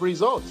transmission of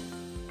results.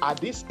 At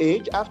this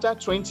age, after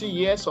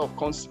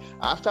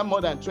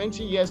more than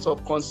 20 years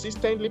of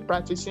consistently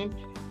practicing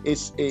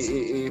is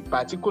a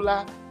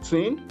particular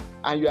thing,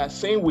 and you are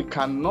saying we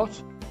cannot,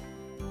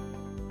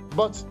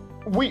 but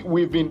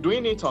we've been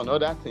doing it on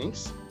other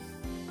things.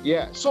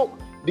 Yeah. So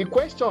the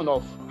question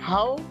of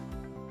how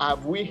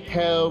have we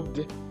helped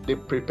the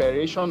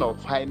preparation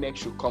of INEC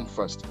should come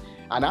first.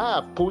 And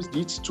I have posed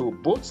it to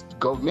both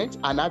government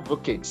and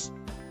advocates.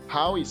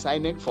 How is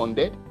INEC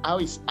funded? How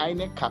is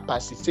INEC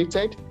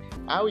capacitated?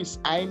 How is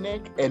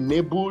INEC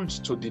enabled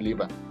to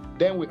deliver?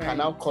 Then we can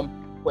now come to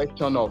the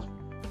question of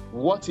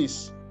what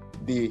is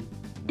the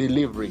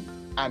delivery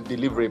and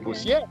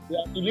deliverables. Yeah,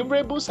 their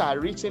deliverables are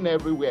written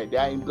everywhere. They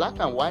are in black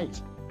and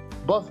white.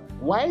 But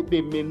why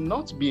they may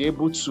not be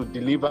able to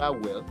deliver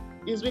well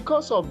is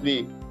because of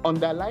the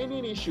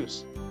underlying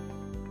issues.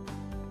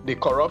 The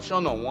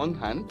corruption on one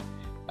hand,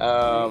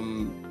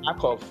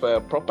 lack of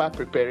proper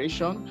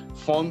preparation,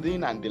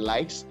 funding and the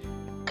likes,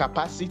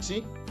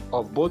 capacity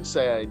of both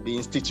the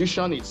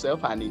institution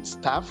itself and its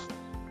staff,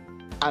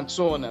 and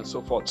so on and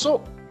so forth.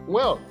 So,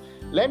 well,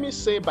 let me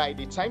say by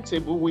the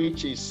timetable,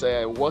 which is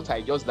what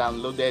I just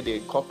downloaded a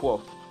couple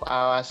of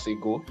hours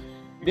ago,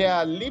 they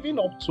are living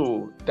up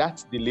to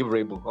that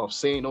deliverable of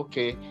saying,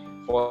 okay,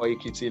 for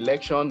Ekiti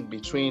election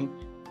between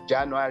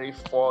January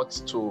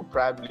 4th to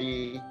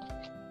probably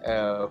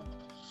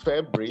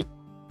February,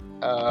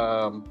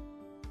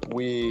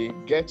 we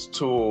get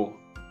to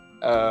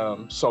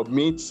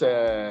submit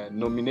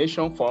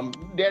nomination form.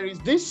 There is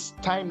this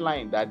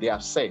timeline that they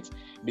have set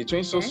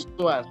between so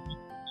and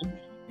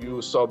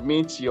you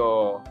submit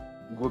your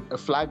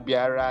flag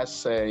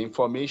bearers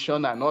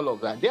information and all of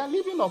that. They are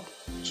living up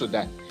to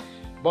that.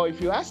 But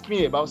if you ask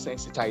me about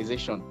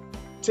sensitization,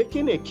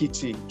 taking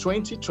Ekiti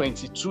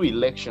 2022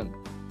 election,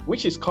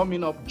 which is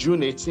coming up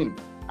June 18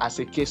 as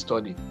a case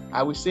study,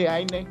 I will say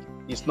INEC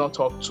is not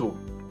up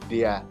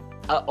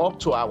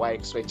to our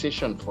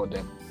expectation for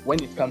them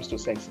when it comes to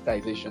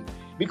sensitization,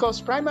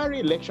 because primary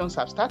elections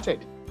have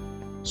started.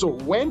 So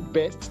when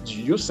best do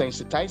you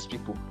sensitize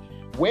people?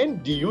 When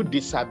do you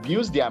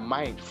disabuse their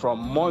mind from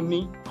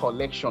money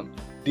collection,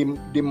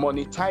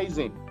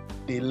 demonetizing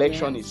the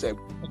election itself?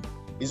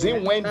 Is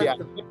it when they are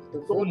the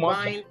so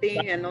much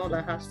thing and all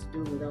that has to do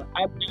with that?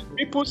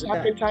 People's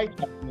appetite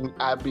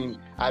have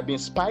been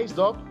spiced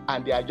up,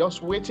 and they are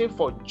just waiting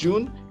for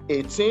June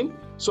 18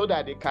 so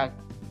that they can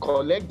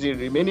collect the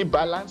remaining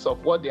balance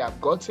of what they have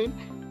gotten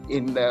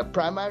in the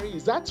primary.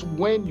 Is that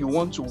when you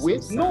want to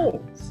wait? No.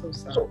 So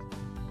sad. So,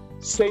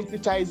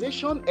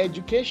 sensitization,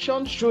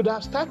 education should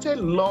have started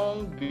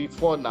long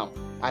before now.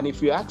 And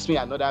if you ask me,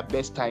 another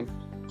best time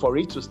for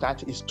it to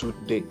start is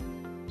today.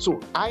 So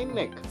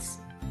INEC,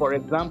 for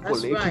example,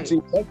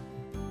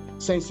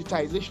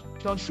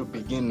 sensitization should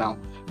begin now.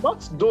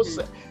 Not those,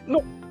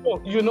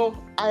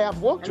 I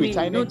have worked with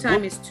INEC. No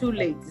time is too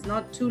late. It's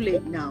not too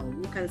late now.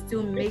 We can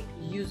still make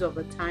use of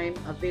the time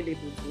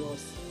available to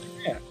us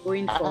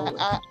going forward.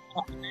 I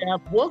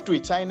have worked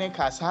with INEC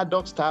as ad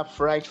hoc staff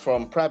right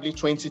from probably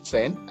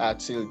 2010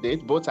 till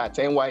date, both at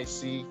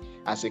NYC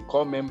as a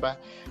core member.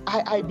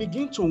 I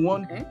begin to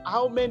wonder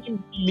how many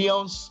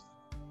millions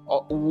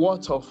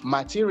worth of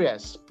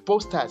materials,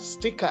 posters,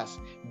 stickers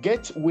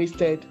get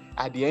wasted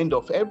at the end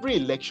of every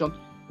election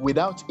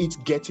without it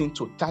getting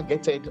to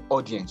targeted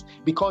audience,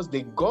 because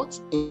they got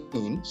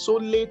in so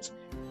late,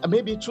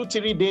 maybe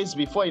 2-3 days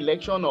before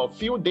election or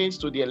few days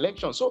to the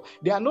election. So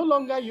they are no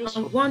longer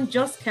useful. One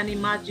just can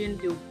imagine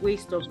the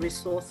waste of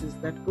resources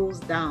that goes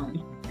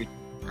down.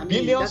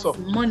 Billions of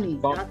money,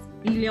 that's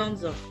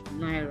billions of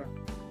naira.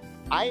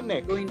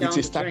 INEC, going down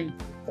the drain.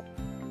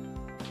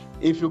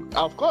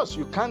 Of course,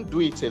 you can't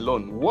do it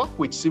alone. Work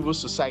with civil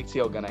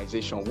society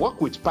organization, work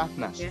with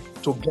partners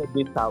to get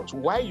this out.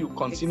 Why you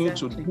continue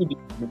to do the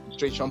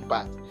administration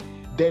part?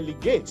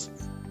 Delegate,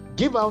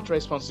 give out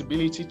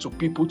responsibility to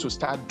people to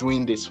start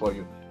doing this for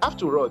you.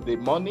 After all, the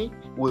money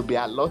will be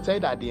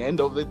allotted at the end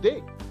of the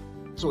day.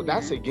 So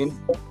that's again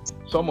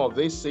some of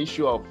this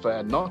issue of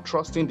not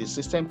trusting the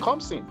system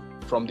comes in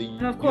from the.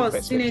 And of course,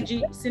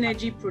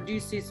 synergy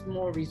produces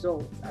more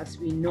results, as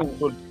we know.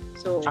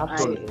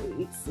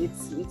 Absolutely. So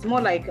it's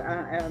more like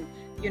an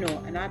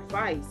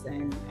advice,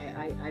 and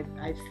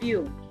I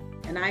feel,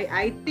 and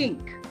I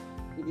think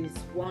it is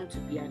one to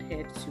be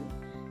adhered to.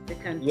 They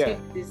can take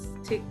these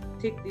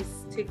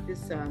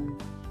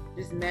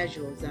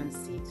measures and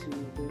see to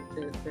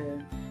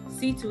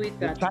it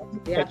that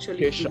they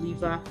actually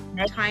deliver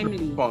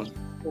timely for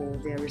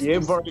their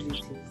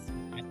responsibilities.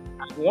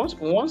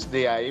 Once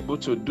they are able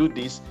to do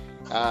this,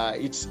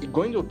 it's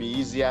going to be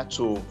easier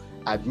to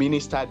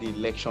administer the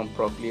election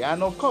properly.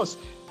 And of course,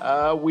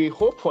 we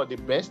hope for the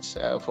best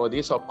for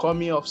this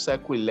upcoming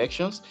off-cycle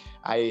elections.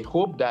 I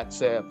hope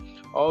that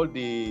all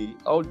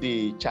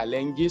the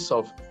challenges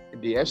of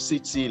the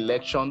FCT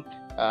election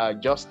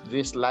just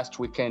this last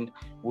weekend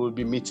will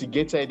be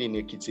mitigated in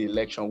Ekiti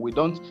election. We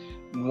don't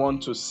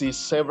want to see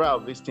several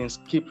of these things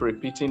keep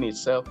repeating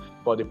itself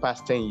for the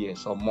past 10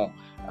 years or more.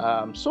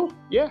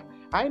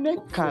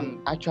 INEC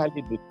can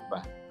actually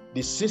deliver.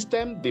 The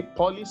system, the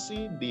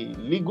policy, the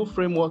legal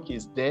framework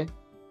is there.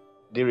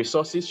 The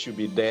resources should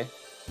be there.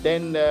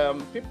 Then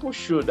people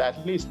should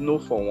at least know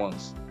for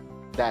once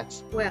that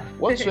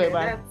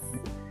whatsoever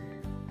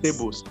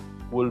tables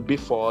will be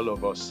for all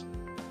of us.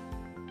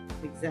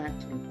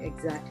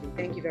 Exactly.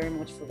 Thank you very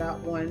much for that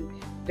one.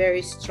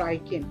 Very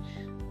striking.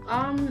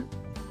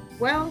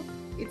 Well,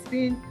 it's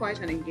been quite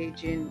an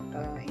engaging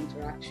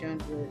interaction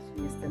with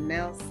Mr.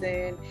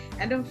 Nelson.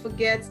 And don't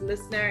forget,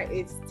 listener,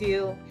 it's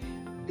still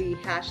the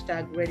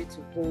hashtag Ready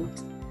to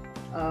Vote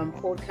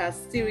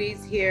podcast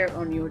series here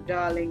on your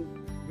darling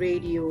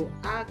Radio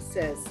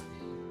Access.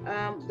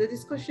 The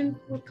discussion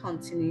will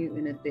continue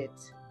in a bit.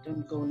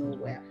 Don't go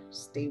nowhere.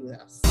 Stay with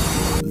us.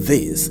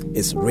 This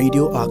is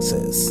Radio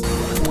Access.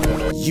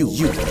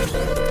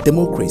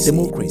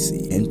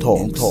 Democracy in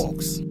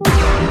talks.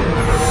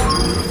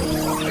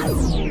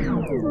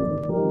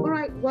 All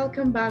right,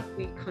 welcome back.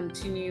 We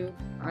continue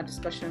our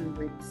discussion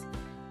with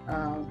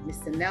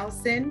Mr.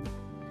 Nelson.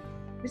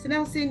 Mr.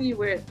 Nelson, you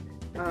were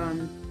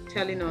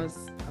telling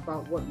us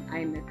about what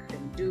INEC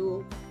can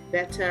do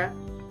better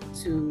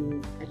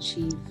to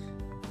achieve,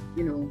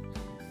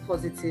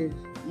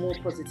 more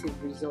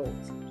positive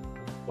results.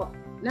 Well,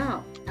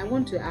 now I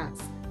want to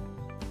ask,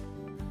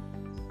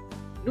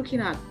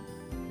 looking at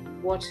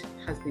what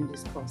has been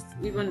discussed,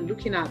 even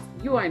looking at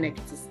you are in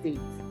Ekiti State,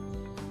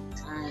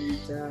 and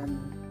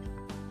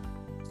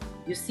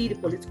you see the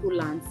political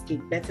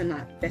landscape better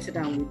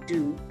than we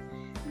do.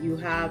 You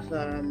have,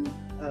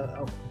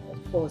 of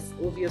course,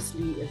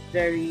 obviously a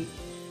very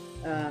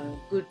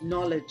good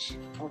knowledge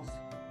of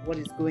what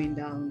is going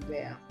down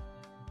there.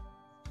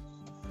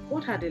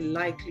 What are the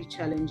likely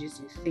challenges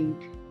you think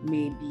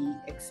may be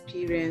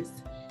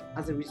experienced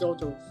as a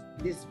result of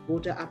this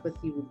voter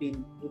apathy we've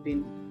been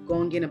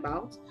gonging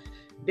about,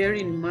 bearing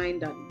in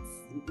mind that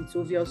it's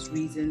obvious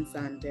reasons,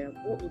 and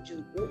what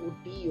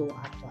would be your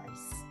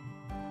advice?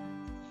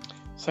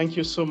 Thank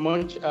you so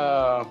much.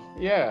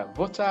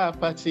 Voter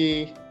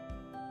apathy,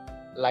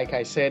 like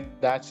I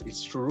said, that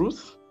is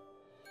truth.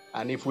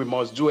 And if we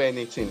must do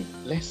anything,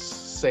 let's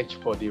search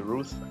for the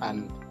root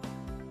and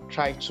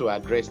try to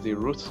address the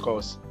root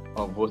cause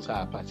of voter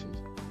apathy.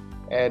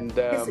 And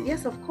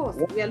yes, of course,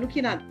 we are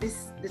looking at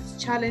these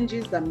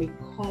challenges that may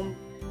come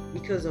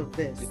because of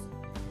this.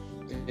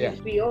 Yeah.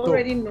 We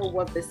already know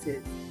what this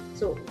is.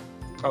 So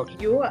okay.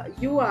 You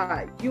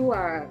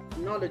are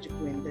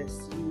knowledgeable in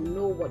this. You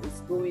know what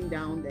is going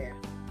down there,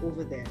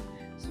 over there.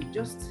 So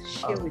just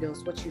share with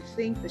us what you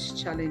think these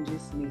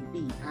challenges may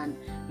be, and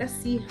let's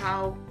see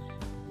how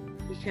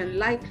we can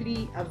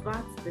likely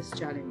avert these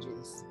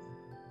challenges.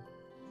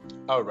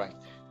 All right.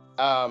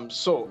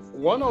 So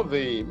one of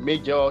the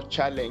major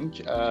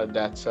challenge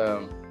that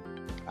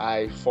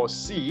I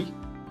foresee,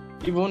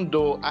 even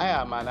though I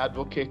am an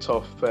advocate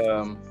of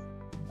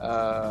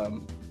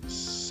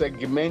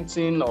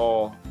segmenting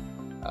or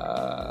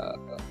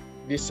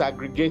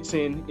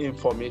disaggregating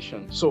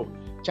information. So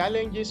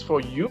challenges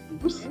for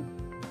youth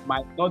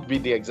might not be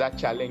the exact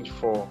challenge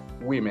for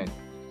women.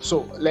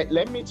 So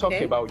let me talk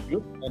about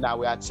youth, and I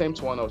will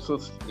attempt one or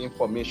two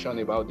information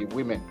about the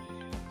women.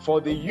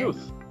 For the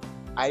youth,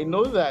 I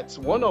know that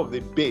one of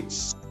the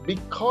baits,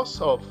 because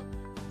of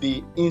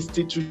the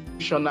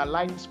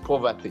institutionalized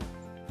poverty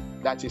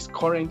that is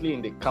currently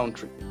in the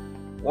country,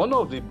 one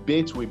of the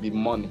baits will be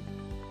money.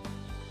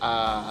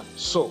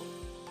 So,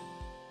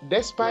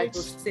 despite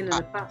seen in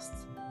the past,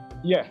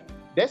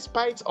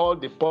 despite all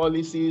the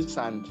policies,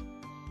 and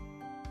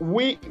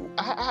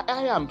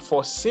I am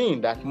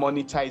foreseeing that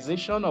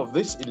monetization of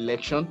this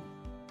election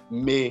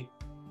may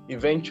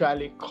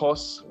eventually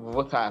cause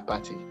voter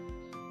apathy.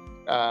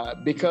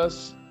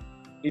 Because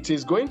it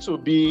is going to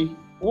be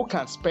who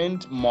can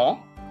spend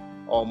more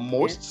or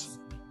most,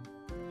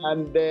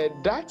 and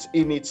that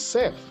in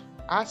itself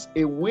has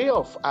a way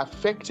of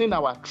affecting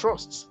our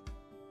trust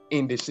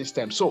in the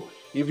system. So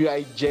if you are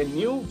a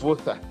genuine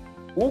voter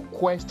who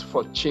quest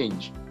for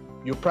change,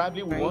 You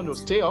probably will want to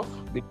stay off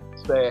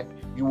because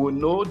you will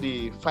know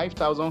the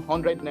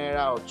 5,100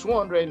 naira or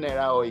 200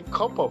 naira or a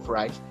cup of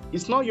rice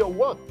is not your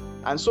worth.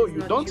 And so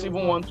you don't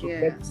even want to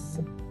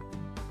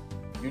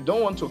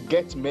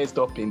get messed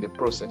up in the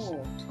process.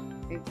 Oh,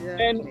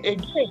 exactly. And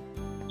again,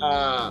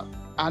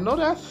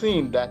 another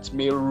thing that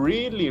may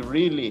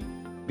really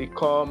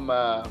become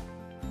a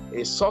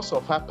source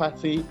of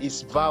apathy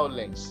is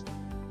violence.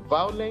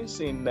 Violence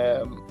in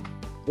the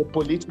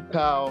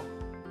political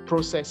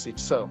process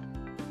itself.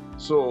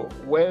 So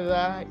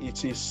whether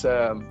it is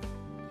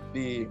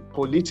the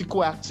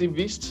political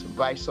activists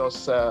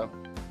versus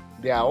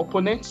their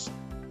opponents,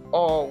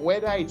 or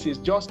whether it is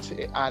just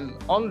an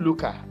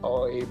onlooker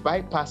or a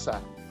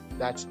bypasser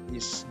that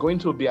is going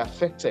to be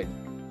affected.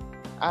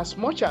 As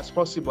much as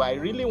possible, I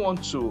really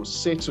want to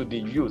say to the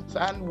youth,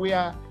 and we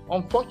are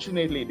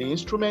unfortunately the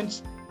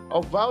instruments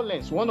of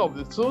violence, one of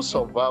the tools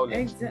of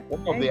violence.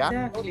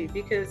 Exactly,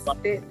 because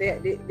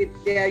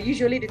they are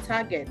usually the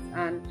target,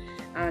 and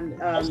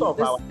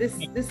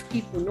these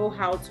people know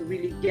how to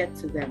really get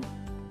to them.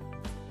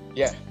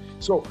 Yeah.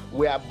 So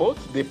we are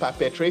both the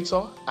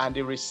perpetrator and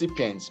the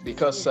recipients,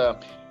 because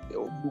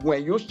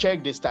when you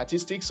check the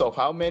statistics of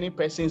how many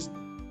persons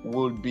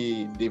will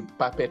be the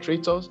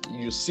perpetrators,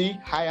 you see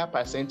higher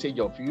percentage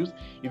of youth.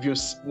 If you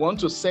want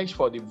to search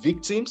for the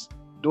victims,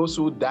 those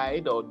who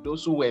died or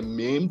those who were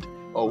maimed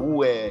or who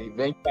were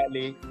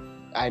eventually,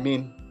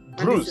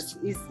 bruised.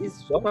 And this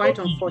is quite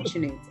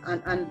unfortunate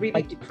and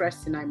really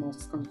depressing, I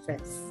must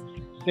confess.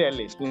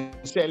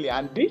 Sincerely,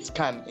 and this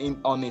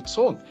can on its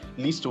own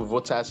lead to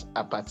voters'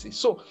 apathy.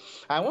 So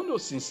I want to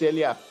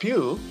sincerely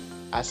appeal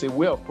as a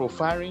way of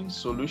profiling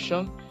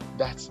solution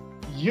that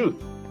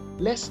youth,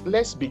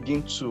 let's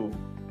begin to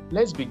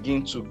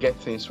get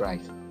things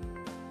right.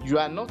 You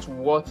are not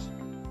worth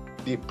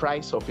the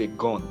price of a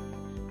gun.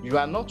 You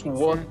are not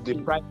worth the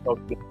price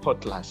of the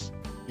cutlass.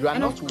 You are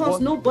and not of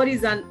course,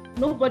 worth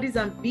nobody's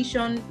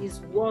ambition is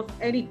worth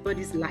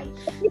anybody's life,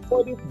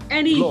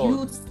 any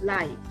youth's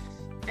life.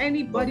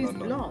 Anybody's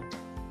blood.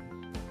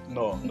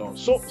 No.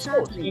 So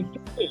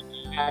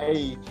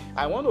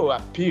I want to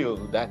appeal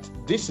that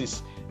this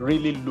is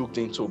really looked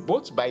into,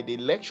 both by the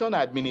election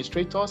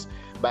administrators,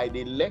 by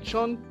the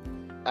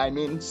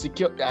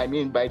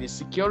by the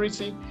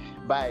security,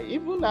 by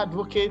even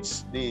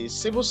advocates, the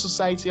civil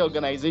society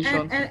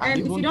organization, and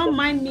if you don't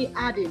mind me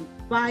adding,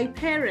 by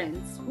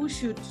parents who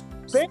should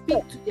speak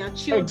to their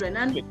children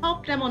and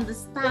help them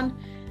understand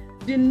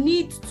the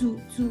need to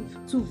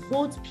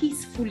vote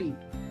peacefully,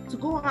 to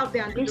go out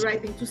there and do the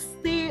right thing, to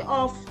stay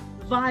off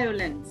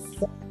violence.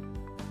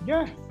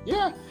 Yeah.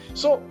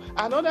 So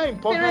another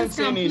important Parents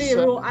thing can play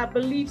a role, I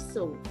believe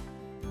so.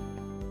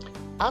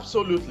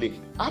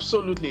 Absolutely.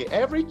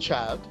 Every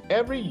child,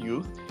 every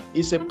youth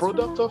is a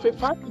product of a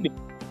family.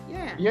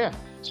 Yeah.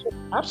 So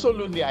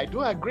absolutely, I do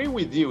agree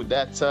with you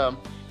that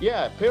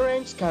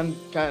parents can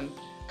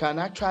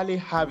actually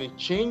have a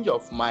change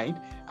of mind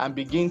and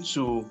begin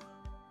to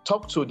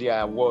talk to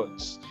their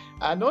words.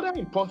 Another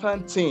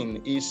important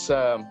thing is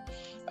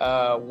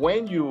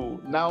when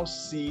you now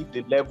see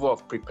the level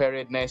of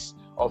preparedness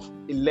of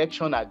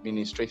election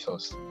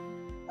administrators.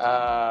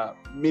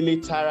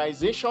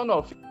 Militarization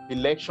of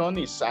election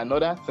is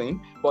another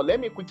thing, but let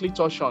me quickly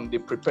touch on the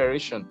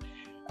preparation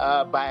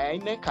by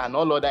INEC and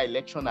all other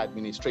election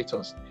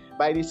administrators.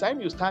 By the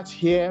time you start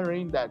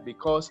hearing that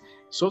because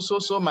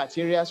so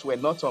materials were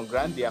not on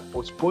ground, they are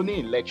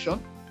postponing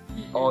election,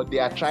 or they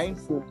are trying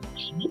to,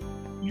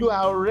 you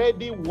are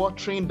already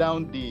watering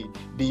down the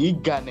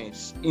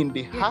eagerness in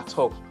the heart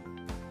of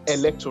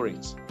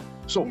electorate.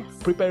 So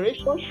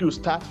preparation should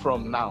start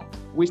from now.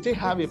 We still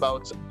have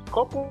about a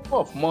couple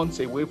of months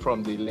away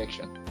from the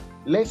election.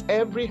 Let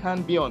every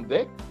hand be on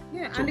deck.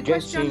 Yeah, and the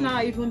question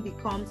now even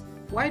becomes,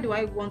 why do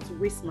I want to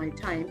waste my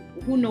time?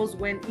 Who knows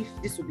if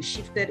this will be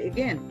shifted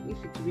again,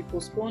 if it will be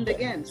postponed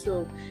again.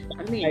 So,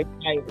 I mean,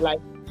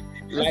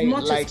 as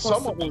much as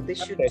possible, they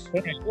should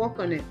work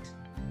on it.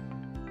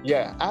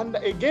 Yeah, and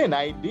again,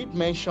 I did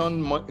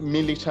mention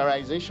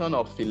militarization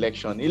of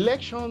election.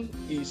 Election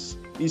is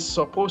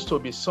supposed to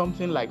be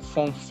something like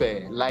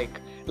funfair,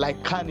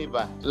 like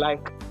carnival,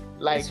 like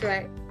That's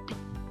right.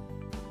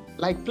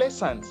 like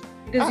pleasant.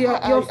 Because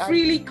you're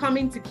freely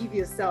coming to give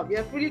yourself.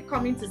 You're freely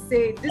coming to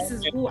say, this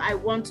is who I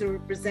want to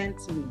represent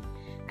me.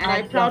 And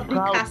I proudly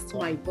cast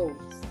my vote.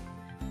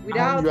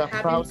 Without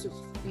having to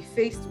be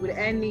faced with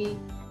any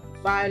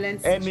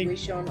violent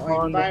situation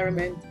or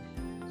environment,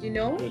 you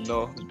know?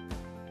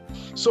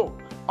 So,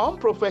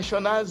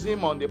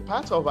 unprofessionalism on the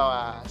part of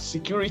our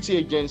security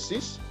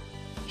agencies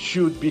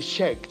should be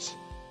checked.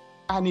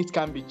 And it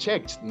can be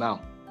checked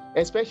now.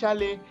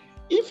 Especially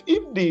if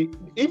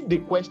the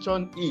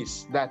question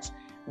is that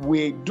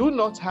we do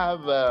not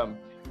have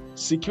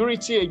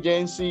security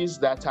agencies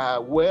that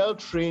are well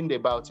trained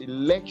about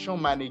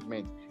election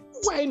management,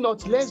 why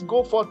not? Let's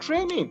go for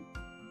training.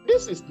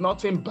 This is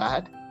nothing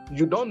bad.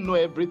 You don't know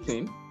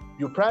everything.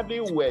 You probably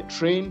were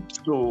trained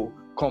to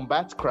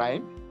combat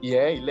crime.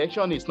 Yeah,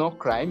 election is not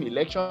crime.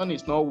 Election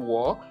is not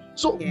war.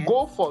 So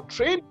go for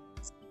training.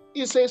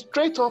 It's a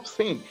straight up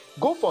thing.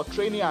 Go for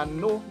training and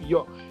know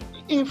your.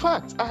 In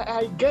fact,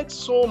 I get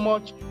so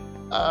much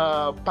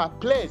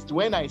perplexed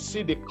when I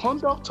see the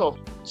conduct of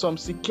some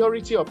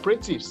security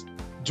operatives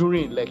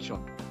during election.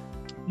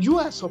 You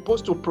are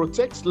supposed to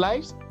protect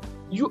lives.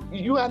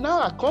 You are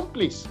now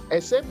accomplice,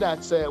 except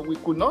that we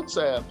could not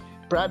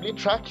probably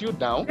track you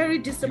down. Very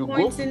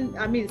disappointing.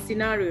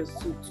 Scenarios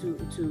to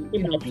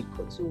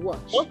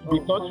watch.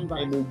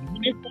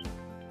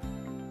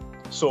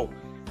 So,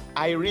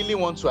 I really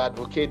want to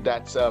advocate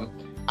that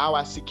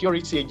our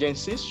security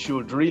agencies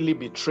should really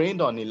be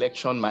trained on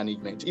election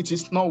management. It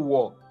is not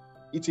war.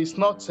 It is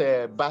not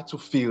a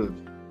battlefield.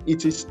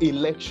 It is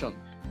election.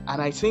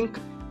 And I think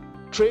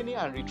training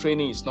and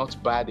retraining is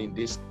not bad in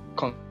this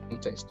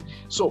context.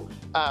 So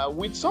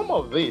with some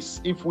of this,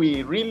 if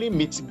we really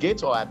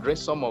mitigate or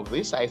address some of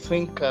this, I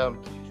think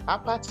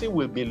apathy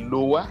will be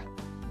lower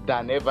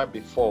than ever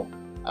before.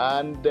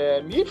 And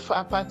if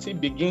apathy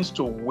begins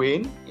to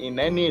wane in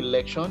any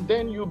election,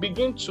 then you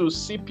begin to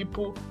see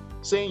people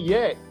saying,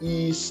 yeah,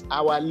 he's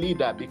our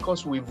leader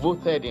because we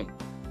voted him.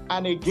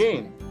 And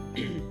again,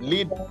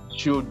 leaders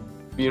should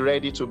be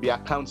ready to be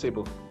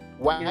accountable.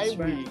 Why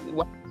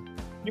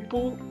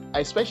people,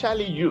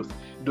 especially youth,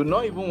 do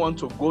not even want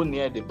to go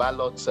near the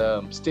ballot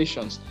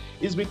stations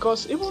is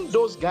because even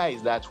those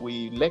guys that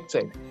we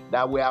elected,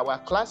 that were our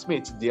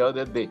classmates the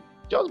other day,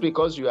 just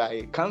because you are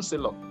a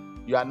councillor,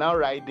 you are now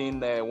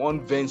riding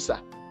one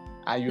Venza,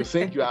 and you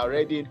think you are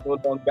already no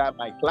longer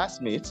my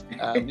classmate,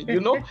 then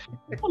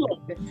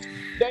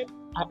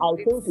I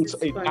think it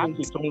has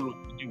its own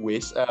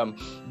ways.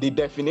 The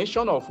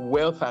definition of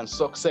wealth and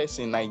success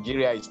in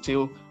Nigeria is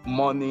still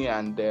money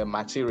and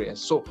materials.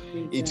 So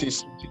it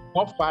is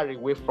not far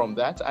away from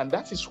that, and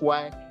that is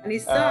why. And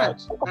it's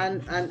sad.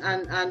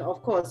 And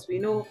of course, we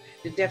know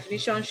the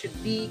definition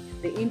should be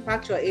the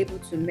impact you're able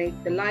to make,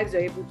 the lives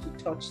you're able to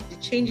touch, the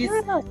changes,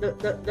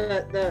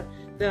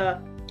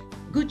 the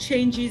good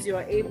changes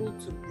you're able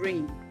to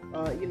bring,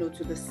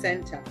 to the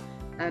center,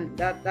 and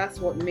that's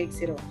what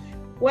makes it all.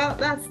 Well,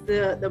 that's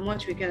the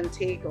much we can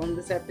take on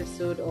this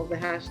episode of the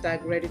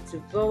hashtag Ready to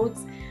Vote.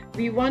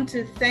 We want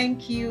to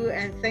thank you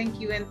and thank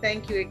you and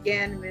thank you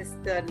again,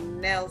 Mr.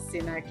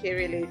 Nelson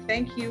Akerele.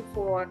 Thank you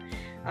for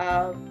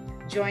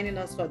joining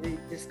us for the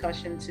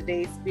discussion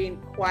today. It's been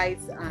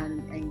quite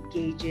an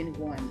engaging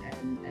one,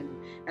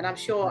 and I'm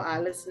sure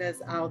our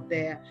listeners out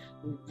there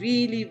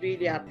really,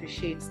 really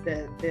appreciate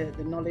the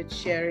knowledge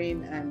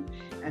sharing and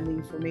the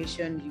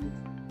information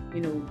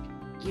you've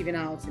given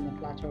out in a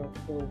platter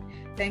of gold.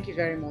 Thank you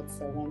very much,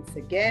 sir, once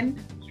again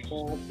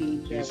for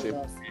being here with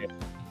us.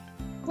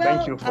 Well,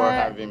 thank you for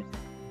having me.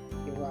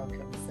 You're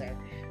welcome, sir.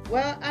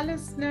 Well, our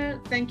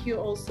listener, thank you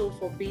also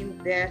for being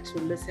there to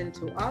listen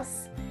to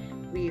us.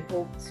 We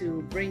hope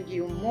to bring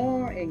you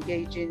more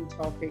engaging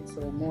topics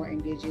or more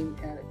engaging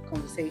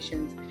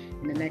conversations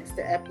in the next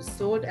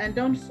episode. And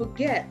don't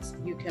forget,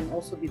 you can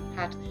also be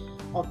part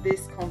of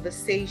this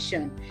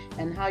conversation.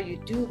 And how you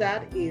do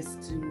that is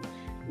to,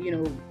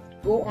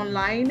 go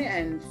online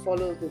and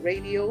follow the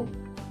radio.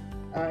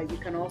 You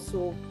can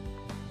also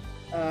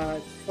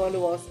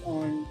follow us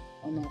on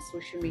our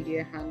social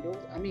media handles.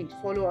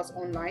 Follow us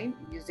online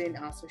using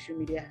our social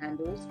media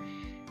handles.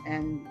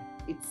 And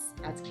it's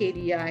at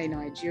KDI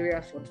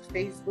Nigeria for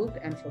Facebook,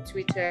 and for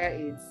Twitter,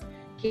 it's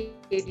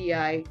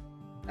KDI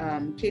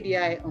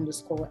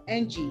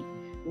 _NG.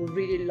 We'd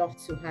really love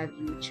to have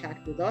you chat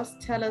with us.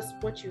 Tell us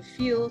what you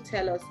feel.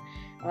 Tell us,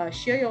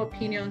 share your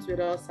opinions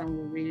with us, and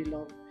we'd really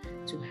love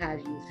to have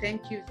you.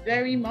 Thank you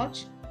very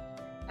much.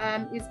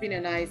 It's been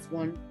a nice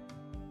one,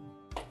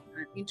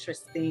 an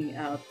interesting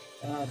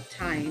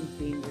time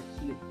being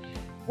with you.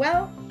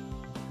 Well,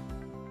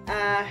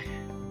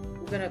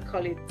 we're gonna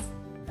call it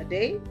a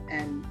day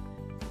and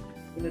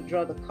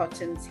draw the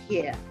curtains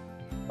here.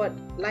 But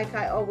like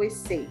I always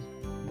say,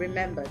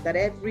 remember that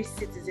every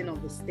citizen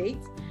of the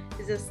state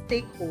is a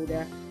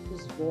stakeholder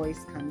whose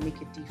voice can make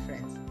a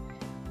difference.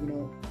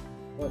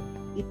 But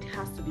it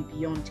has to be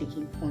beyond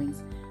talking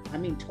points.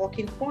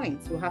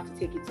 We'll have to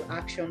take it to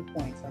action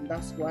points, and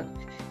that's what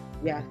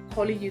we are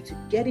calling you to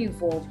get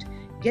involved,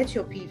 get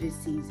your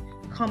PVCs,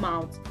 come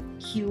out,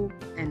 queue,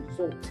 and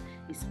vote.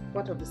 It's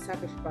part of the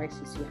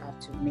sacrifices you have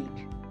to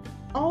make.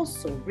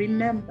 Also,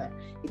 remember,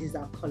 it is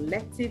our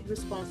collective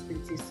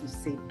responsibilities to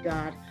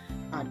safeguard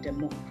our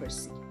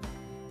democracy.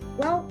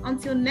 Well,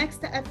 until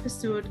next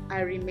episode, I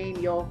remain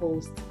your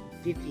host,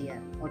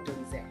 Vivian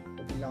Odunze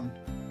Obilom.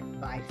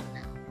 Bye for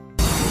now.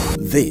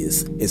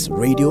 This is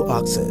Radio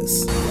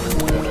Access.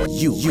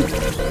 You.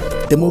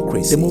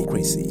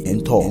 Democracy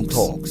in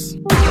talks.